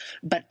to.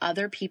 But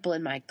other people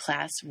in my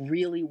class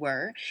really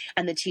were.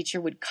 And the teacher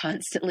would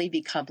constantly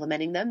be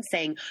complimenting them,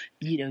 saying,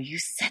 you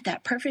said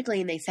that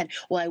perfectly. And they said,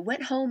 well, I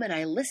went home and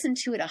I listened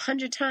to it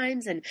 100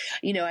 times. And,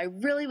 I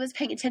really was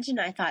paying attention.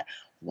 And I thought,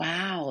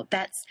 wow,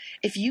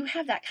 if you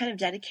have that kind of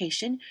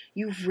dedication,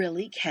 you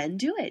really can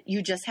do it.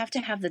 You just have to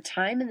have the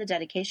time and the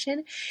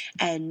dedication.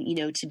 And,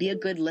 to be a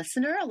good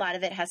listener, a lot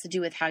of it has to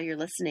do with how you're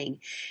listening.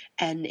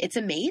 And it's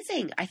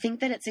amazing. I think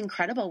that it's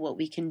incredible what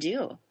we can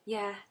do.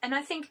 Yeah. And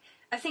I think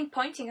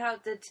pointing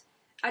out that,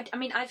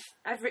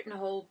 I've written a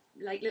whole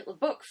little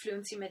book,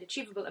 Fluency Made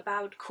Achievable,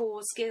 about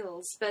core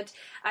skills, but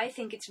I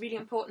think it's really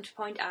important to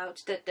point out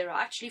that there are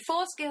actually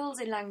 4 skills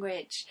in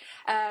language,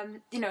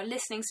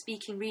 listening,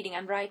 speaking, reading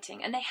and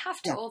writing, and they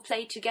have to all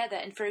play together.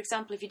 And for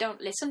example, if you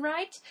don't listen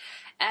right,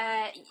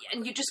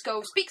 and you just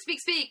go speak,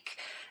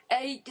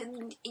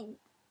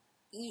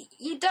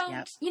 you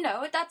don't,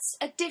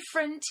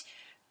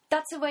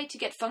 that's a way to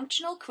get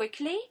functional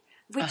quickly,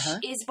 which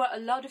is what a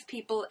lot of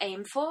people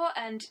aim for.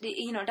 And,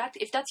 that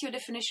if that's your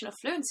definition of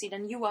fluency,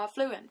 then you are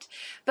fluent.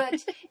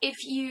 But if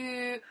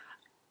you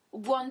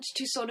want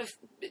to sort of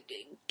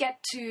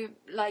get to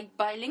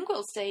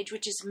bilingual stage,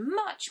 which is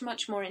much,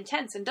 much more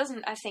intense and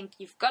I think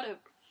you've got to,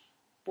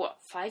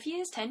 5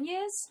 years, 10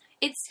 years?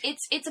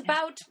 It's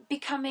about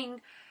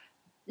becoming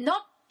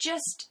not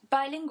just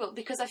bilingual,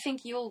 because I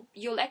think you'll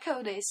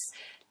echo this.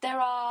 There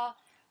are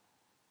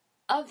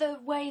other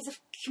ways of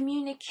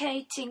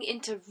communicating,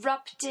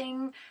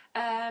 interrupting,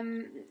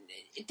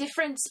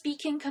 different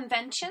speaking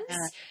conventions.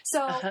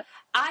 So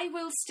I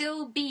will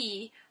still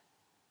be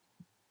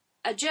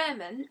a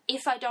German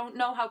if I don't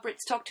know how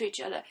Brits talk to each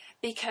other,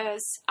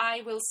 because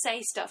I will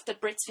say stuff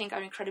that Brits think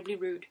are incredibly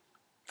rude,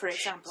 for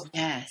example.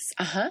 Yes.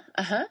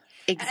 Exactly.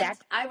 And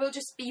I will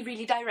just be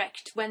really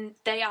direct when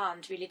they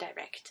aren't really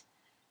direct.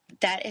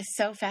 That is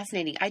so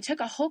fascinating. I took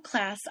a whole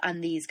class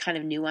on these kind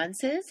of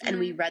nuances, and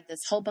we read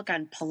this whole book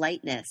on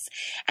politeness,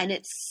 and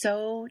it's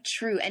so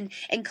true. And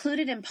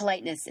included in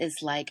politeness is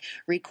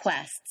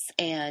requests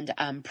and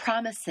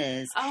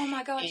promises. Oh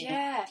my God,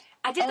 yeah.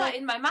 I did that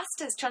in my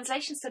master's,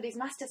 translation studies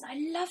master's. I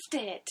loved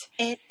it.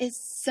 It is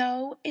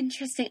so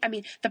interesting. I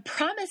mean, the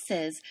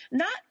promises,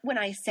 not when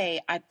I say,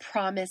 I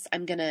promise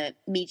I'm going to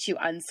meet you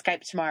on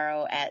Skype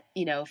tomorrow at,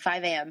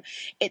 5 a.m.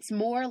 It's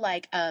more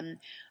like,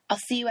 I'll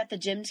see you at the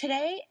gym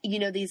today.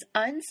 These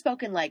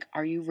unspoken,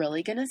 are you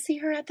really going to see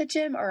her at the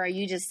gym, or are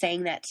you just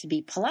saying that to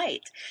be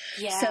polite?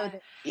 Yeah. So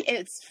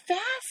it's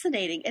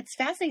fascinating. It's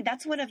fascinating.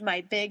 That's one of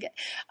my big,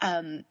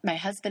 my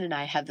husband and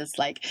I have this,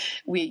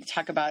 we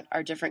talk about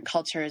our different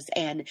cultures.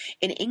 And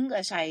in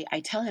English, I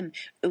tell him,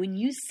 when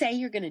you say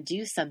you're going to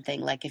do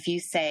something, if you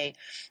say,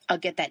 I'll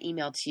get that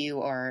email to you,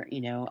 or,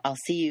 I'll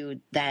see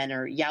you then,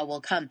 or yeah,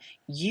 we'll come,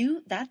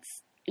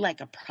 that's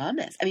like a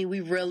promise. I mean, we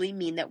really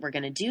mean that we're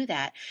going to do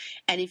that.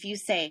 And if you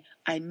say,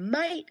 I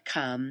might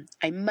come,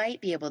 I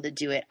might be able to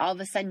do it, all of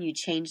a sudden you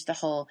change the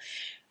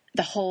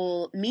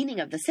whole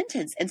meaning of the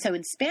sentence. And so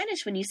in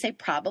Spanish, when you say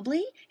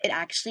probably, it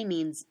actually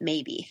means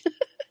maybe.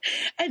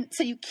 And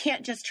so you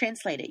can't just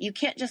translate it. You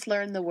can't just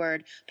learn the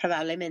word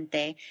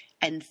probablemente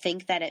and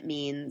think that it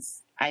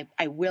means I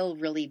will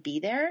really be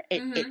there.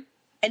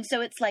 And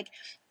so it's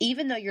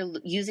even though you're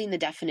using the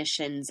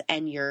definitions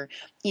and you're,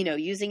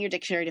 using your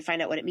dictionary to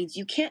find out what it means,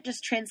 you can't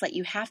just translate.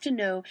 You have to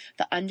know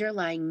the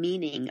underlying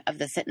meaning of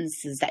the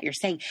sentences that you're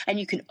saying. And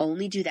you can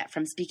only do that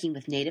from speaking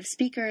with native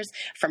speakers,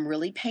 from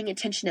really paying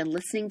attention and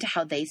listening to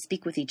how they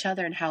speak with each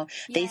other and how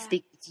they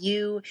speak with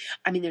you.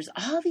 I mean, there's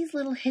all these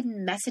little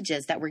hidden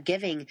messages that we're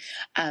giving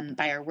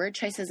by our word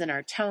choices and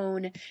our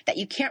tone that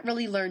you can't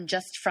really learn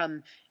just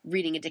from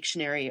reading a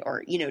dictionary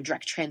or,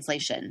 direct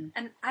translation.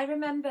 And I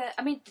remember,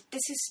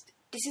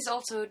 this is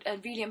also a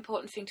really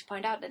important thing to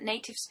point out, that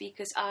native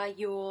speakers are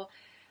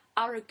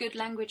a good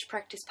language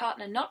practice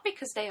partner, not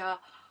because they are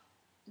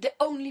the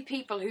only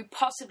people who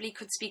possibly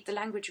could speak the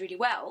language really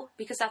well,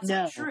 because that's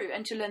not true.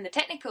 And to learn the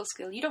technical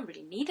skill, you don't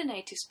really need a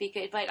native speaker.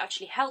 It might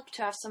actually help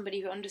to have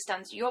somebody who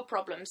understands your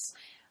problems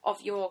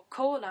of your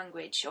core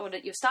language or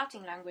your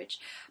starting language.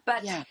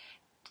 But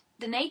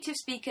the native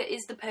speaker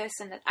is the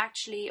person that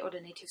actually, or the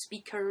native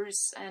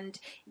speakers, and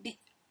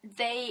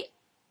they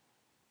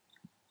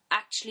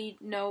actually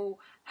know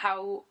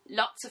how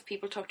lots of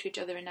people talk to each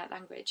other in that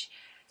language.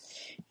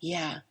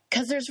 Yeah,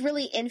 because there's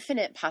really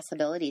infinite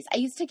possibilities. I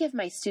used to give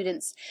my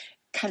students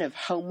kind of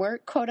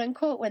homework, quote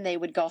unquote, when they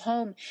would go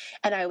home,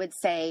 and I would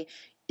say,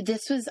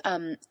 this was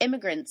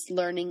immigrants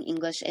learning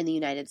English in the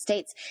United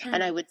States.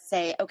 And I would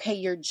say, okay,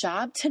 your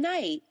job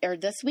tonight or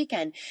this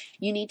weekend,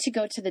 you need to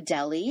go to the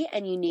deli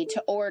and you need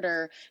to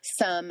order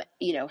some,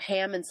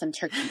 ham and some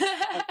turkey.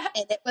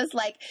 And it was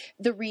like,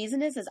 the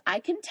reason is I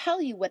can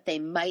tell you what they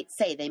might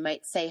say. They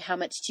might say, how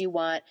much do you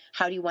want?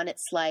 How do you want it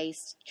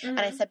sliced? And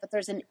I said, but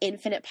there's an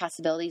infinite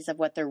possibilities of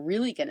what they're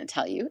really going to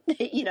tell you.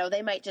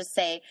 They might just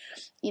say,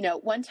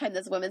 one time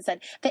this woman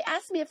said, they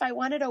asked me if I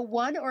wanted a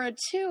 1 or a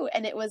 2,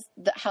 and it was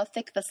how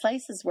thick the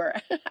slices were,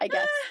 I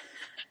guess.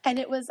 And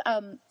it was,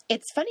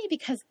 it's funny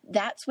because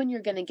that's when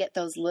you're going to get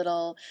those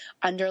little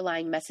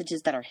underlying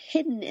messages that are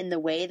hidden in the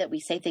way that we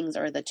say things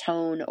or the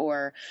tone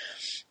or.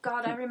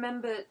 God, I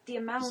remember the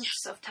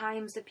amounts of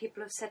times that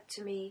people have said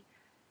to me,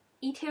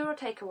 eat here or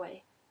take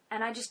away.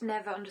 And I just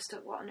never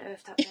understood what on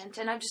earth that meant.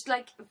 And I'm just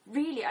like,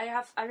 really,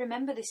 I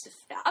remember this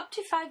up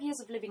to 5 years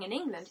of living in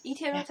England, eat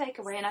here or take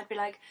away. And I'd be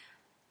like,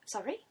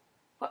 sorry?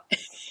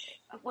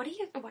 What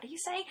are you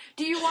saying?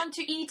 Do you want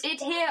to eat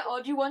it here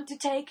or do you want to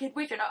take it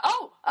with you?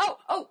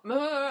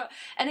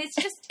 And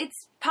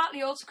it's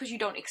partly also because you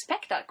don't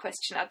expect that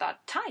question at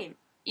that time,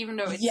 even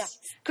though it's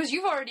because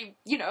you've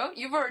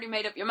already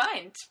made up your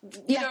mind.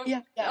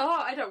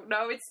 I don't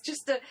know. It's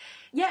just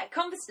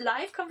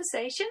live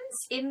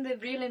conversations in the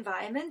real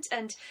environment,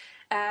 and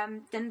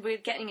then we're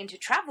getting into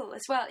travel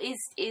as well.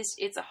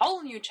 It's a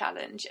whole new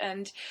challenge,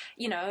 and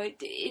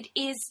it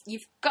is.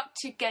 You've got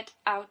to get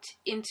out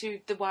into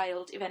the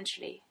wild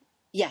eventually.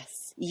 Yes.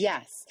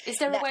 Is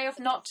there a way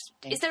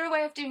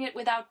of doing it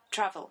without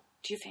travel?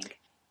 Do you think?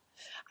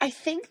 I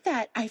think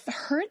that I've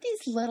heard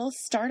these little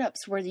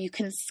startups where you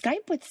can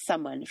Skype with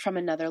someone from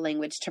another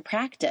language to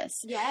practice.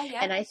 Yeah.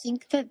 And I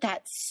think that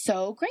that's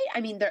so great.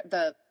 I mean,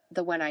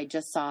 the one I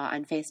just saw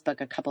on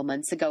Facebook a couple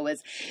months ago was,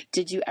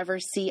 did you ever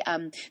see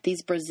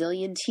these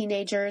Brazilian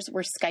teenagers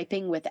were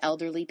Skyping with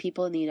elderly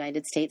people in the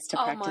United States to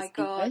practice English?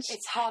 Oh my God,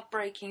 it's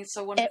heartbreaking. It's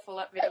so wonderful,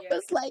 that video. It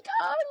was like,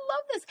 oh, I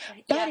love this.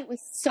 But it was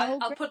so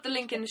I'll put the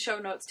link in the show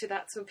notes to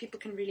that so people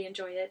can really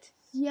enjoy it.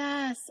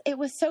 Yes, it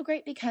was so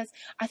great because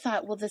I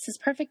thought, well, this is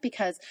perfect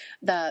because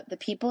the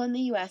people in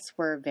the U.S.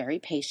 were very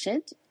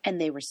patient and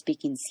they were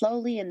speaking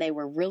slowly and they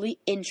were really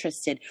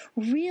interested,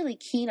 really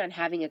keen on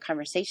having a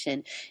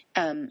conversation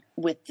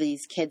with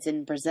these kids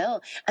in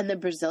Brazil. And the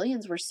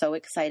Brazilians were so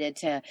excited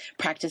to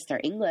practice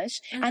their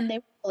English and they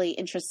were really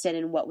interested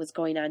in what was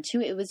going on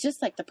too. It was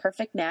just like the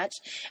perfect match,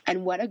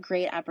 and what a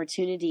great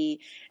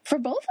opportunity for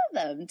both of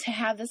them to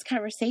have this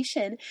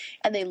conversation.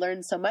 And they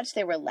learned so much.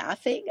 They were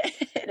laughing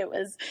and it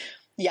was...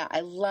 Yeah,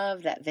 I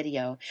love that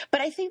video.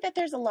 But I think that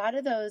there's a lot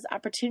of those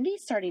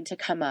opportunities starting to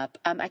come up.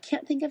 I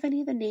can't think of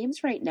any of the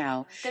names right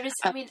now. There is,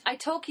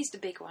 Italki's the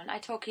big one.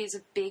 Italki is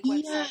a big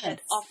website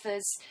that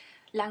offers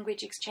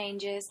language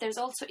exchanges. There's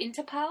also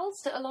Interpals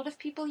that a lot of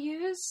people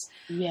use.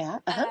 Yeah.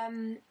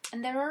 And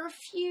there are a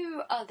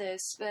few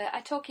others. But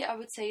Italki, I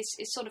would say,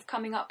 is sort of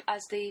coming up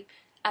as the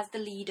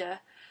leader,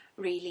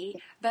 really.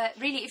 But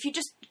really, if you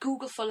just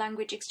Google for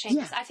language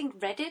exchanges, I think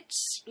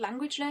Reddit's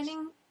language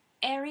learning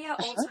area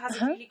also has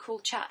a really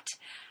cool chat,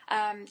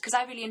 because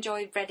I really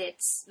enjoy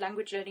Reddit's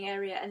language learning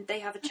area, and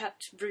they have a chat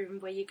room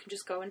where you can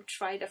just go and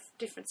try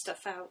different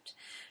stuff out.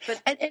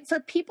 But and for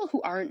people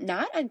who are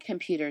not on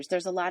computers,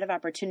 there's a lot of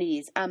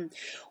opportunities.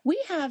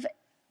 We have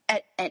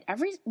at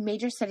every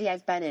major city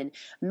I've been in,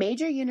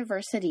 major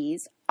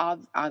universities,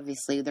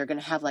 obviously they're going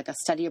to have like a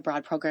study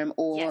abroad program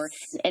or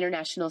an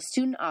international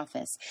student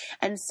office.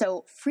 And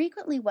so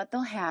frequently what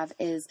they'll have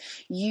is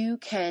you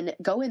can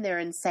go in there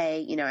and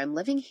say, I'm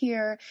living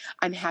here.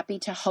 I'm happy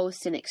to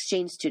host an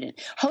exchange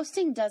student.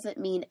 Hosting doesn't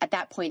mean, at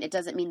that point, it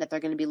doesn't mean that they're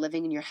going to be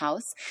living in your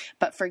house.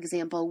 But for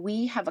example,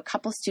 we have a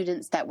couple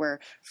students that we're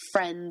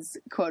friends,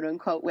 quote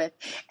unquote, with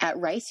at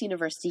Rice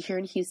University here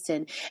in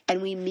Houston.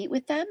 And we meet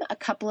with them a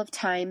couple of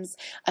times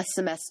a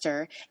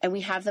semester, and we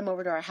have them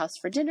over to our house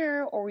for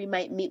dinner, or we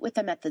might meet with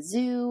them at the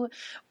zoo,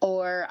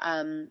 or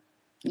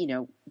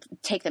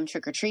take them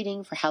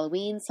trick-or-treating for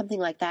Halloween, something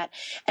like that.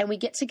 And we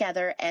get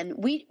together, and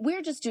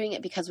we're just doing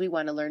it because we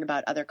want to learn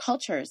about other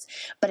cultures.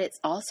 But it's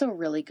also a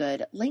really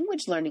good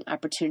language learning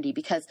opportunity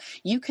because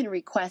you can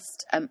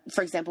request,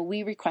 for example,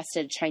 we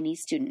requested a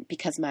Chinese student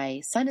because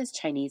my son is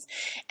Chinese,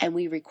 and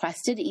we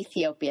requested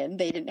Ethiopian.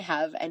 They didn't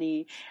have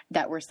any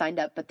that were signed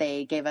up, but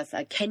they gave us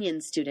a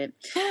Kenyan student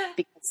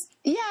because,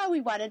 we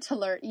wanted to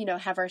learn,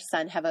 have our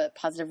son have a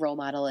positive role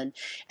model,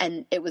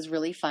 and it was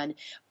really fun.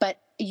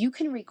 But you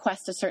can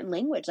request a certain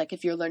language. Like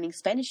if you're learning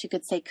Spanish, you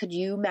could say, could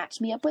you match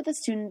me up with a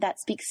student that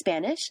speaks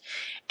Spanish?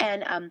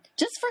 And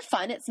just for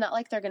fun, it's not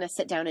like they're going to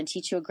sit down and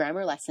teach you a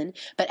grammar lesson.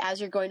 But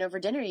as you're going over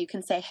dinner, you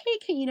can say, hey,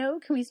 can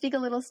we speak a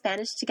little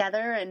Spanish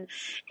together? And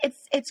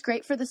it's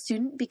great for the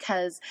student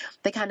because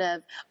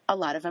a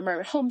lot of them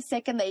are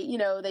homesick and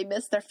they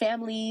miss their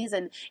families.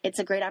 And it's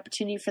a great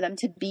opportunity for them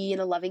to be in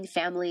a loving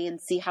family and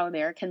see how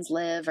Americans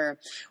live or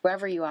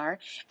wherever you are.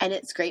 And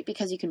it's great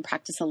because you can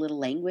practice a little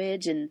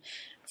language, and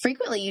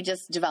frequently you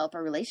just develop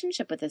a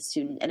relationship with a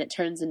student, and it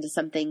turns into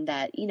something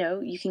that,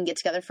 you can get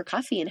together for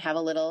coffee and have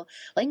a little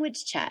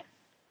language chat.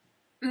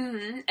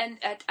 And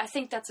I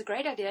think that's a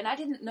great idea. And I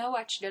didn't know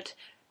actually that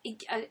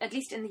at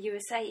least in the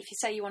USA, if you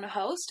say you want to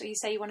host or you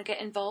say you want to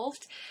get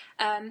involved,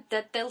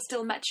 that they'll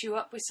still match you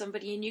up with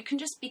somebody and you can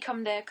just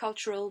become their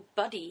cultural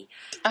buddy,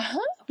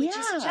 which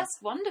is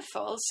just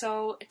wonderful.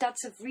 So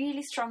that's a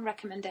really strong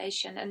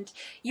recommendation. And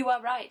you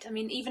are right. I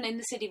mean, even in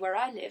the city where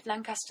I live,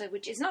 Lancaster,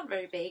 which is not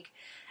very big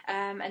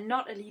and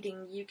not a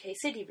leading UK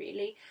city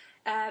really,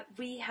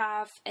 we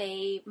have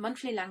a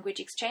monthly language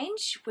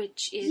exchange,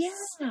 which is,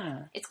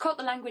 it's called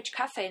the Language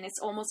Cafe, and it's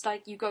almost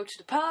like you go to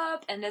the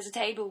pub and there's a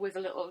table with a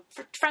little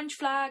French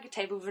flag, a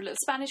table with a little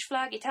Spanish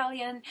flag,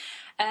 Italian,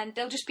 and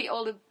there'll just be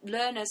all the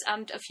learners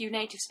and a few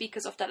native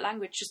speakers of that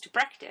language just to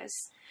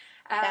practice.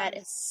 That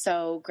is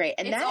so great.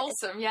 And it's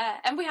awesome, yeah.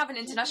 And we have an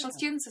International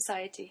Student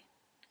Society.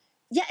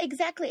 Yeah,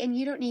 exactly. And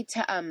you don't need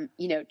to,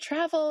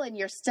 travel, and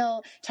you're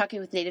still talking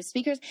with native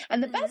speakers.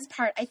 And the best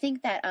part, I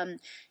think that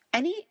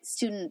any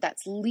student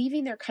that's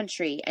leaving their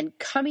country and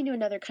coming to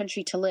another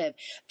country to live,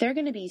 they're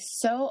going to be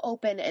so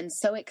open and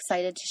so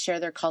excited to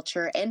share their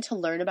culture and to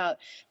learn about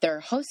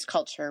their host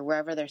culture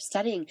wherever they're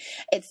studying.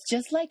 It's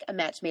just like a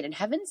match made in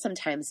heaven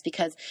sometimes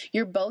because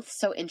you're both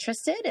so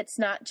interested. It's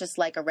not just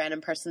like a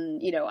random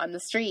person, on the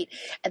street.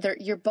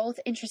 You're both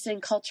interested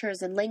in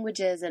cultures and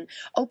languages and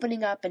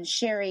opening up and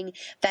sharing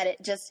that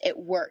it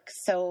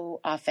works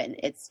so often.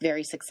 It's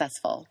very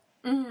successful.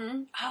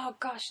 Mm-hmm. Oh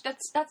gosh,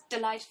 that's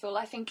delightful.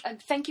 I think, and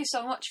thank you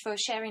so much for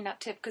sharing that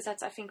tip because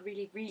that's, I think,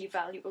 really, really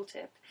valuable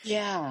tip.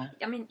 Yeah.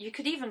 I mean, you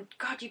could even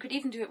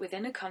do it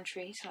within a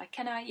country. So, like,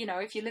 can I,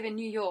 if you live in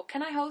New York,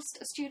 can I host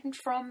a student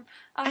from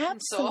Arkansas?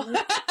 Absolutely.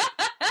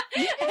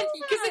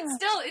 Because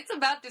it's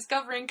about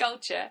discovering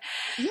culture.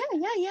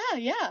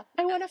 Yeah. I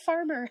want a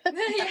farmer.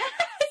 Yes.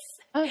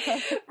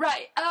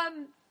 Right.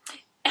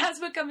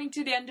 As we're coming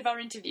to the end of our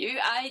interview,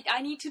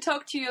 I need to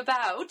talk to you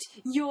about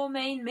your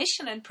main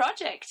mission and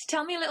project.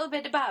 Tell me a little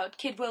bit about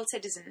Kid World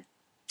Citizen.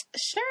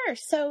 Sure.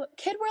 So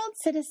Kid World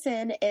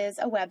Citizen is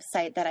a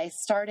website that I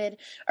started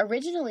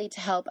originally to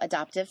help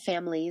adoptive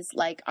families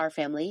like our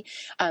family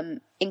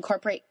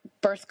incorporate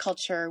birth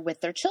culture with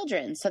their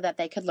children so that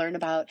they could learn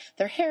about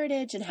their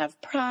heritage and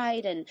have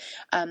pride. And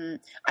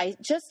I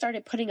just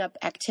started putting up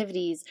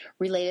activities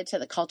related to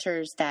the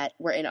cultures that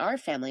were in our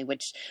family,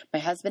 which my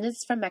husband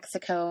is from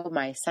Mexico,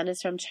 my son is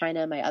from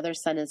China, my other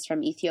son is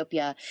from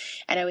Ethiopia.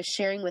 And I was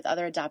sharing with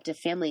other adoptive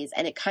families,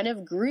 and it kind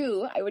of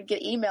grew. I would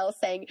get emails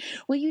saying,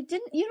 well, you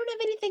don't have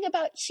anything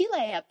about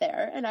Chile up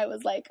there. And I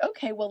was like,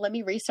 okay, well, let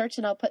me research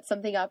and I'll put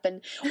something up.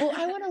 And well,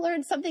 I want to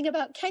learn something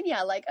about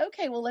Kenya. Like,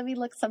 okay, well, let me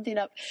look something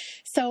up.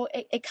 So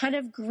it kind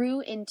of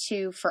grew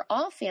into, for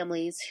all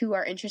families who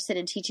are interested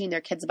in teaching their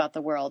kids about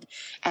the world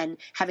and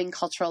having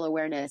cultural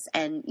awareness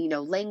and,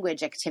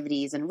 language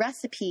activities and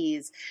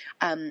recipes,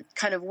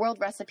 kind of world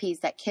recipes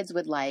that kids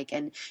would like,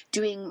 and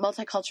doing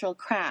multicultural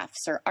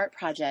crafts or art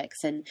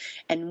projects and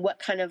what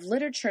kind of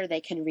literature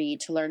they can read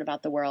to learn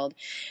about the world.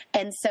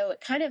 And so it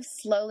kind of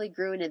slowly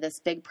grew into this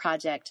big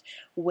project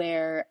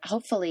where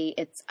hopefully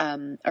it's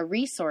a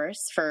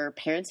resource for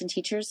parents and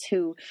teachers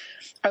who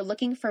are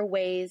looking for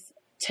ways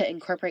to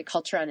incorporate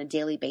culture on a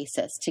daily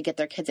basis to get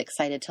their kids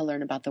excited to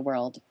learn about the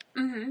world.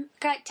 Mm-hmm.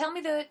 Okay, tell me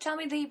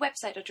the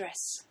website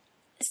address.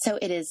 So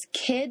it is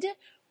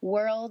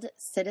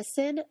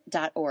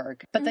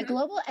kidworldcitizen.org. But the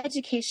Global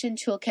Education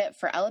Toolkit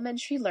for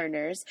Elementary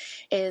Learners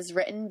is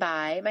written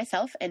by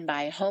myself and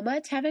by Homa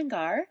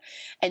Tavangar.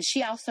 And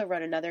she also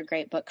wrote another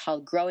great book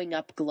called Growing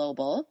Up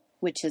Global,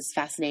 which is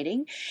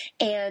fascinating.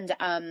 And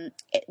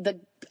the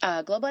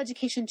Global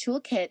Education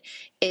Toolkit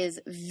is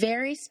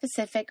very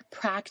specific,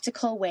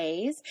 practical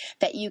ways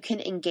that you can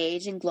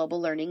engage in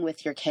global learning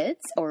with your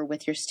kids or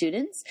with your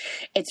students.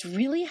 It's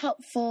really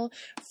helpful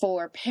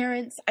for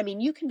parents. I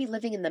mean, you can be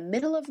living in the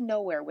middle of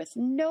nowhere with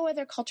no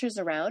other cultures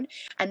around,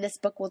 and this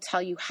book will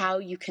tell you how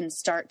you can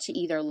start to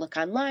either look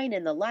online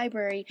in the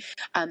library,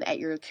 at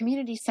your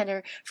community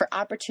center, for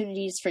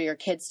opportunities for your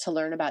kids to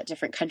learn about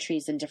different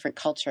countries and different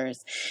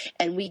cultures.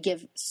 And we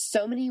give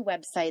so many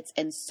websites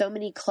and so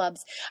many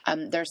clubs.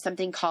 There's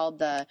something called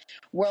the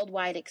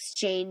Worldwide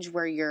Exchange,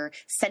 where you're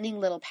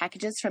sending little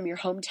packages from your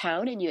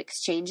hometown and you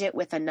exchange it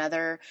with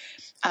another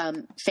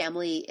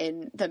family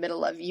in the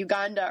middle of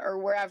Uganda or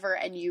wherever,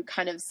 and you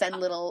kind of send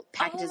little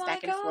packages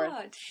back and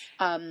forth.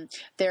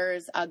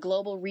 There's a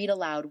Global Read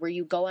Aloud, where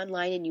you go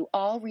online and you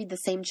all read the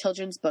same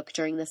children's book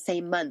during the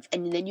same month,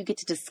 and then you get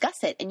to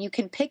discuss it, and you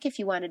can pick if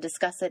you want to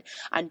discuss it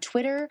on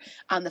Twitter,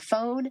 on the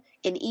phone,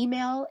 in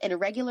email, in a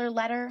regular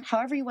letter,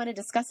 however you want to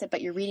discuss it,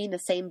 but you're reading the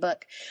same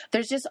book.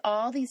 There's just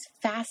all these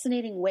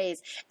fascinating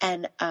ways.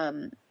 And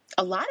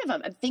a lot of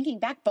them, I'm thinking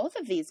back, both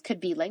of these could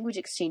be language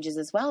exchanges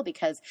as well,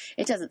 because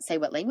it doesn't say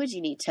what language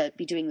you need to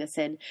be doing this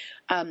in.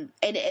 And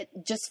it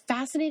just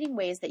fascinating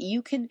ways that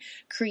you can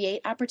create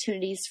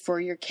opportunities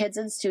for your kids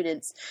and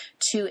students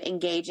to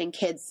engage in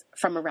kids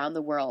from around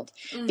the world.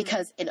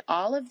 Because in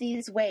all of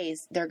these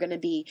ways, they're going to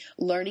be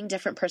learning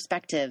different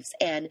perspectives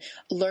and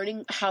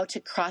learning how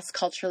to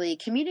cross-culturally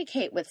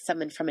communicate with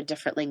someone from a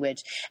different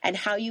language, and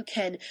how you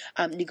can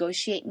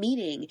negotiate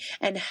meeting,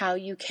 and how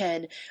you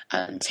can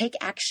take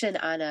action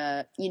on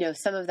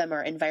some of them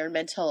are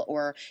environmental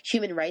or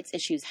human rights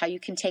issues, how you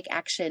can take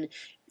action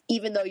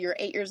even though you're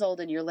 8 years old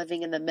and you're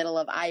living in the middle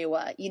of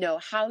Iowa,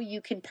 how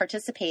you can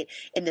participate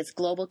in this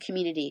global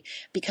community,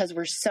 because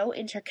we're so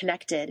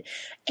interconnected.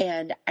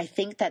 And I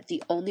think that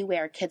the only way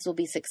our kids will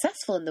be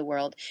successful in the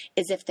world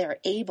is if they're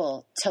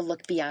able to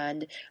look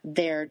beyond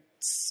their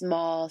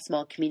small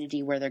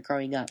community where they're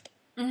growing up.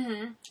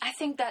 Mm-hmm. I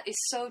think that is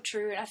so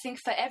true. And I think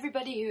for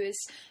everybody who is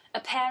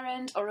a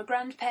parent or a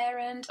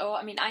grandparent, or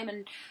I'm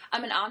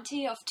an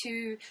auntie of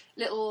two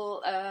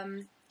little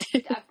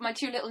my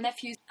two little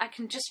nephews, I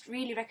can just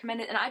really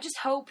recommend it. And I just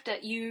hope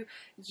that you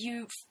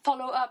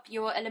follow up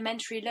your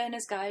elementary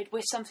learner's guide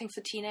with something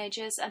for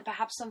teenagers and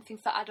perhaps something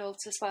for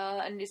adults as well.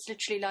 And it's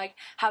literally like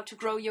how to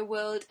grow your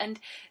world and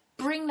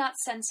bring that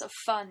sense of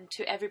fun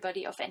to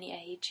everybody of any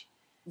age.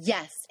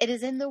 Yes, it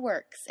is in the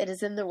works. It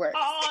is in the works.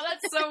 Oh,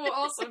 that's so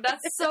awesome.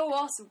 That's so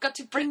awesome. Got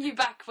to bring you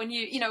back when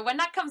when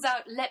that comes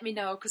out, let me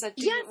know, because I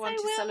do want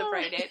to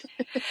celebrate it.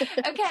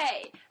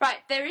 Okay, right.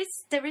 There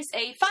is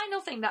a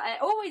final thing that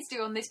I always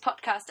do on this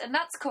podcast, and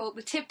that's called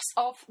the tips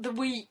of the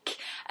week.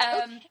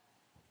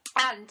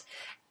 And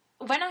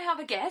when I have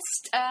a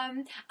guest,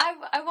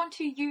 I want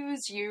to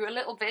use you a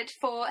little bit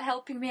for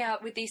helping me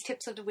out with these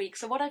tips of the week.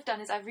 So what I've done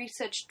is I've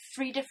researched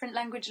 3 different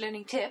language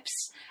learning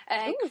tips.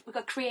 We've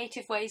got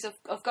creative ways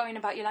of going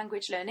about your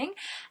language learning,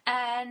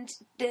 and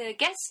the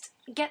guest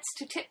gets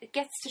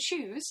to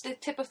choose the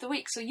tip of the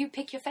week. So you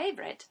pick your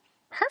favorite.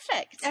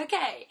 Perfect.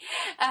 Okay,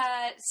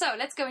 so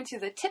let's go into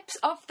the tips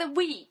of the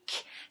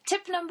week.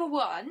 Tip number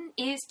 1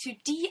 is to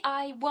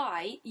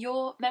DIY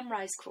your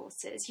Memrise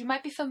courses. You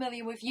might be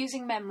familiar with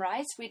using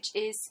Memrise, which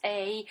is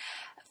a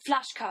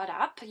flashcard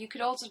app. You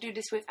could also do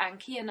this with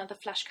Anki, another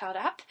flashcard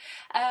app.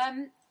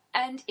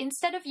 And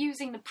instead of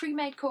using the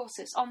pre-made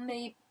courses on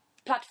the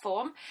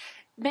platform,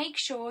 make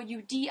sure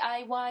you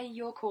DIY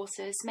your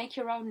courses, make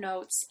your own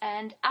notes,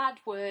 and add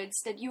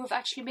words that you have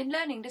actually been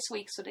learning this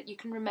week so that you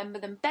can remember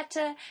them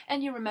better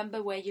and you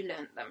remember where you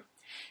learned them.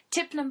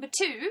 Tip number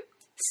 2,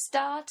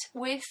 start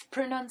with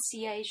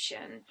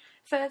pronunciation.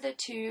 Further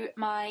to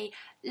my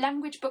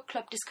language book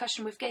club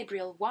discussion with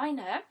Gabriel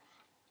Weiner,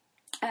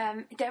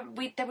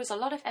 there was a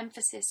lot of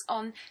emphasis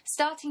on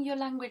starting your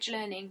language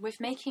learning with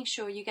making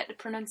sure you get the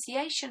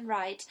pronunciation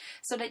right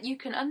so that you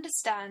can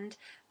understand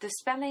the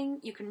spelling,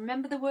 you can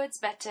remember the words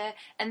better,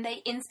 and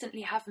they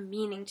instantly have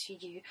meaning to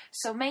you.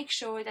 So make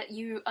sure that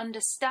you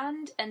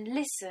understand and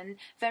listen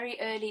very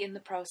early in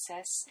the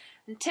process.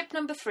 And tip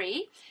number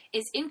 3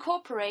 is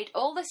incorporate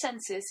all the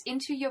senses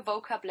into your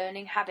vocab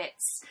learning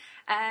habits.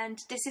 And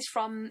this is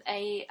from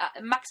a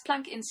Max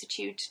Planck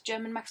Institute,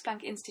 German Max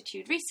Planck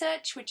Institute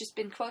research, which has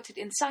been quoted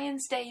in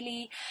Science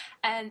Daily.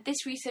 And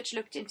this research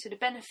looked into the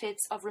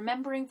benefits of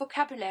remembering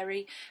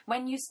vocabulary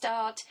when you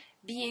start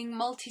being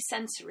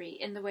multisensory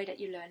in the way that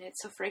you learn it.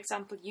 So, for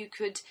example, you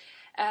could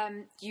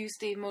use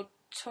the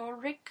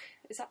motoric,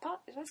 is that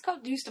part? Is that what it's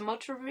called? Use the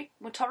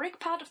motoric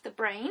part of the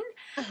brain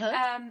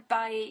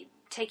by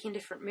taking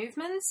different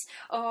movements,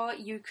 or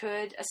you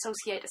could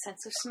associate a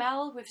sense of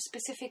smell with a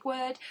specific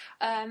word,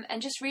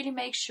 and just really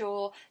make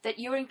sure that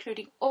you're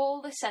including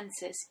all the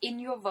senses in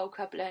your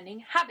vocab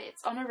learning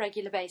habits on a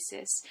regular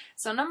basis.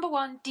 So number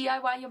 1,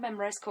 DIY your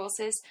Memrise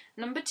courses.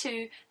 Number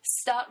 2,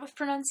 start with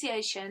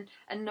pronunciation.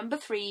 And number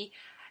 3,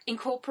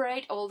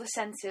 incorporate all the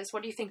senses.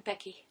 What do you think,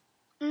 Becky?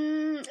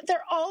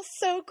 They're all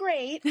so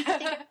great. I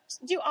think I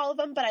should do all of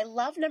them, but I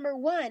love number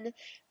 1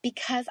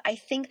 because I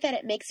think that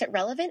it makes it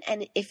relevant,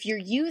 and if you're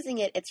using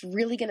it, it's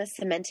really going to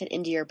cement it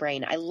into your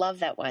brain. I love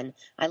that one.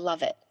 I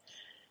love it.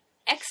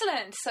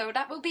 Excellent. So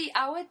that will be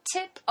our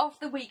tip of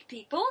the week,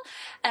 people.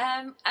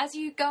 As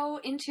you go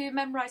into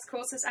Memrise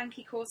courses,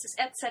 Anki courses,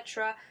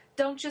 etc.,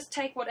 don't just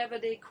take whatever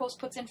the course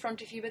puts in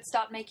front of you, but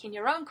start making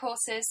your own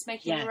courses,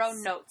 making your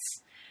own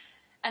notes.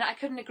 And I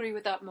couldn't agree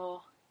with that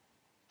more.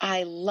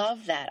 I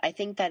love that. I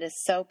think that is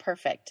so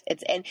perfect.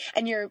 It's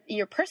and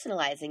you're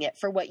personalizing it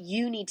for what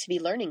you need to be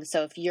learning.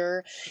 So if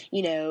you're,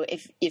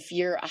 if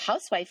you're a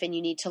housewife and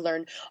you need to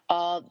learn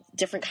all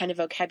different kind of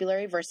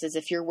vocabulary versus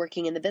if you're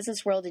working in the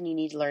business world and you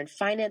need to learn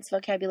finance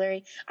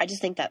vocabulary, I just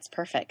think that's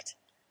perfect.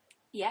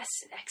 Yes,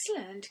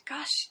 excellent.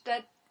 Gosh,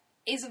 that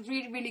is a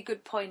really, really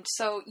good point.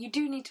 So you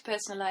do need to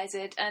personalize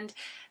it, and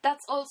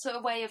that's also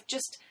a way of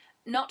just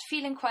not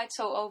feeling quite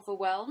so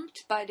overwhelmed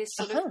by this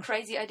sort of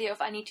crazy idea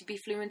of I need to be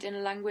fluent in a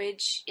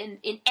language in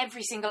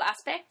every single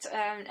aspect,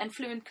 and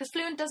fluent, because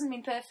fluent doesn't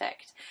mean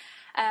perfect.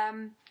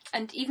 And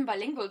even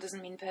bilingual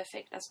doesn't mean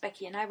perfect, as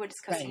Becky and I were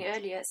discussing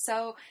earlier.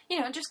 So,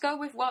 just go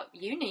with what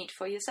you need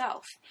for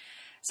yourself.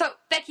 So,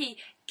 Becky,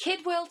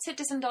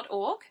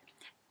 kidworldcitizen.org,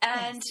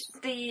 and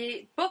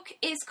the book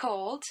is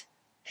called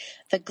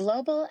The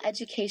Global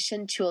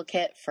Education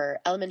Toolkit for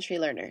Elementary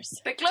Learners.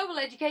 The Global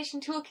Education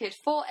Toolkit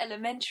for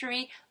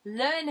Elementary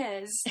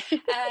Learners.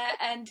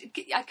 And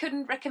I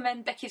couldn't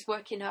recommend Becky's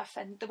work enough.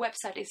 And the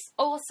website is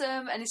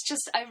awesome. And it's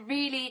just, I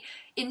really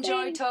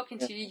enjoy talking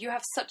to you. You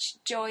have such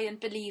joy and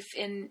belief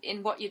in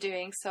what you're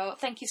doing. So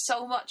thank you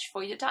so much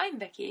for your time,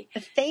 Becky.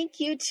 Thank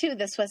you, too.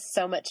 This was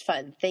so much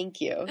fun.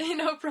 Thank you.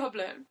 No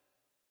problem.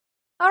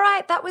 All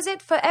right, that was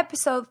it for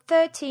episode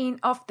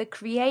 13 of the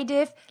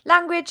Creative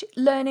Language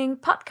Learning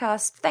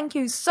Podcast. Thank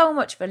you so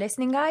much for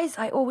listening, guys.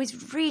 I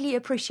always really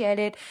appreciate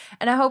it.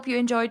 And I hope you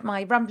enjoyed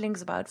my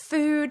ramblings about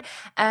food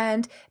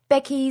and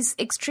Becky's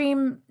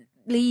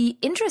extremely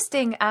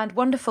interesting and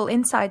wonderful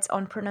insights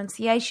on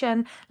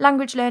pronunciation,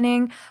 language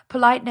learning,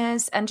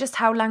 politeness, and just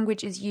how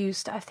language is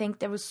used. I think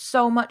there was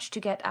so much to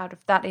get out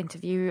of that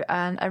interview,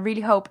 and I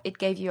really hope it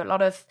gave you a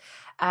lot of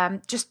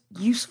just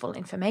useful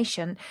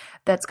information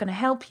that's going to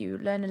help you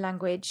learn a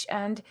language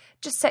and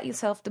just set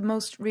yourself the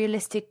most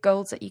realistic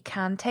goals that you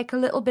can. Take a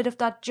little bit of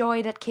that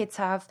joy that kids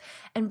have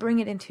and bring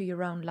it into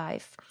your own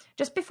life.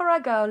 Just before I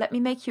go, let me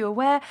make you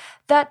aware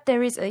that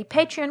there is a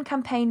Patreon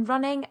campaign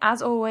running,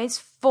 as always,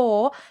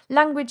 for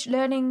language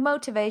learning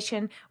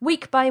motivation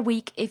week by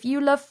week. If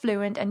you love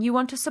Fluent and you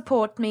want to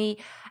support me,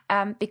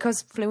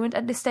 because Fluent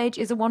at this stage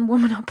is a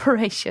one-woman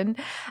operation,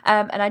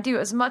 and I do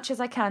as much as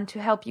I can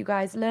to help you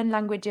guys learn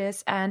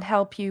languages and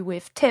help you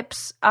with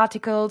tips,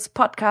 articles,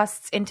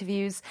 podcasts,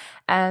 interviews,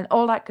 and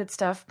all that good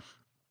stuff.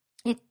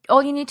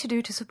 All you need to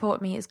do to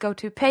support me is go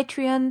to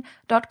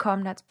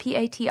patreon.com, that's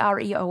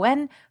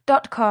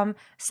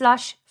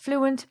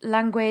patreon.com/fluent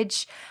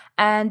language,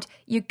 and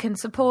you can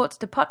support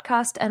the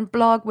podcast and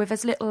blog with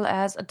as little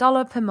as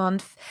 $1 per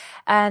month,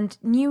 and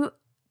new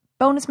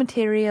bonus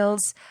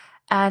materials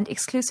and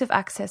exclusive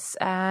access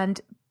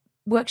and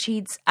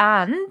worksheets,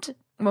 and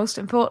most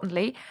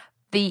importantly,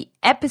 the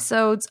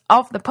episodes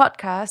of the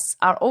podcasts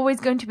are always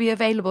going to be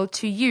available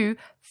to you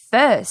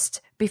first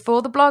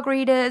before the blog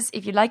readers.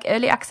 If you like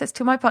early access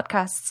to my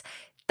podcasts,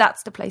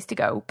 that's the place to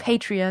go.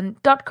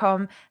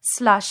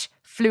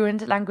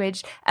 Patreon.com/fluent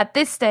language. At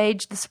this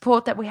stage, the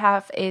support that we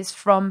have is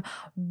from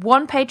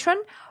one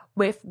patron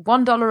with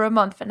 $1 a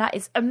month, and that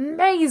is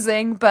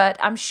amazing, but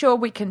I'm sure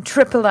we can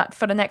triple that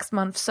for the next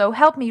month. So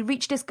help me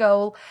reach this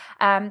goal.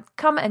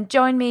 Come and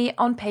join me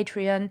on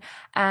Patreon,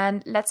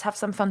 and let's have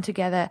some fun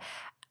together.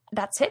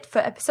 That's it for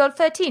episode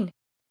 13.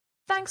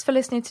 Thanks for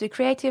listening to the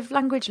Creative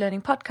Language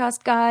Learning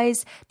Podcast,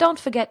 guys. Don't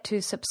forget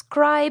to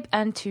subscribe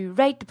and to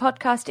rate the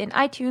podcast in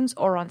iTunes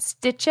or on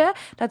Stitcher.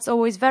 That's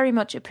always very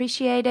much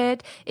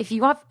appreciated. If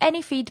you have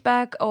any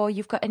feedback or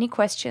you've got any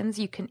questions,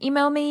 you can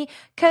email me,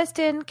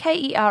 Kerstin,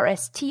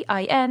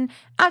 Kerstin,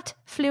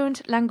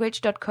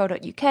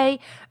 @fluentlanguage.co.uk,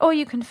 or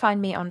you can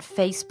find me on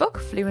Facebook,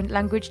 Fluent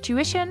Language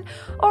Tuition,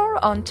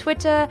 or on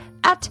Twitter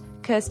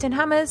 @Kerstin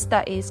Hammers,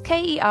 that is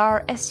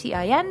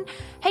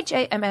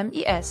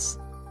KerstinHammes.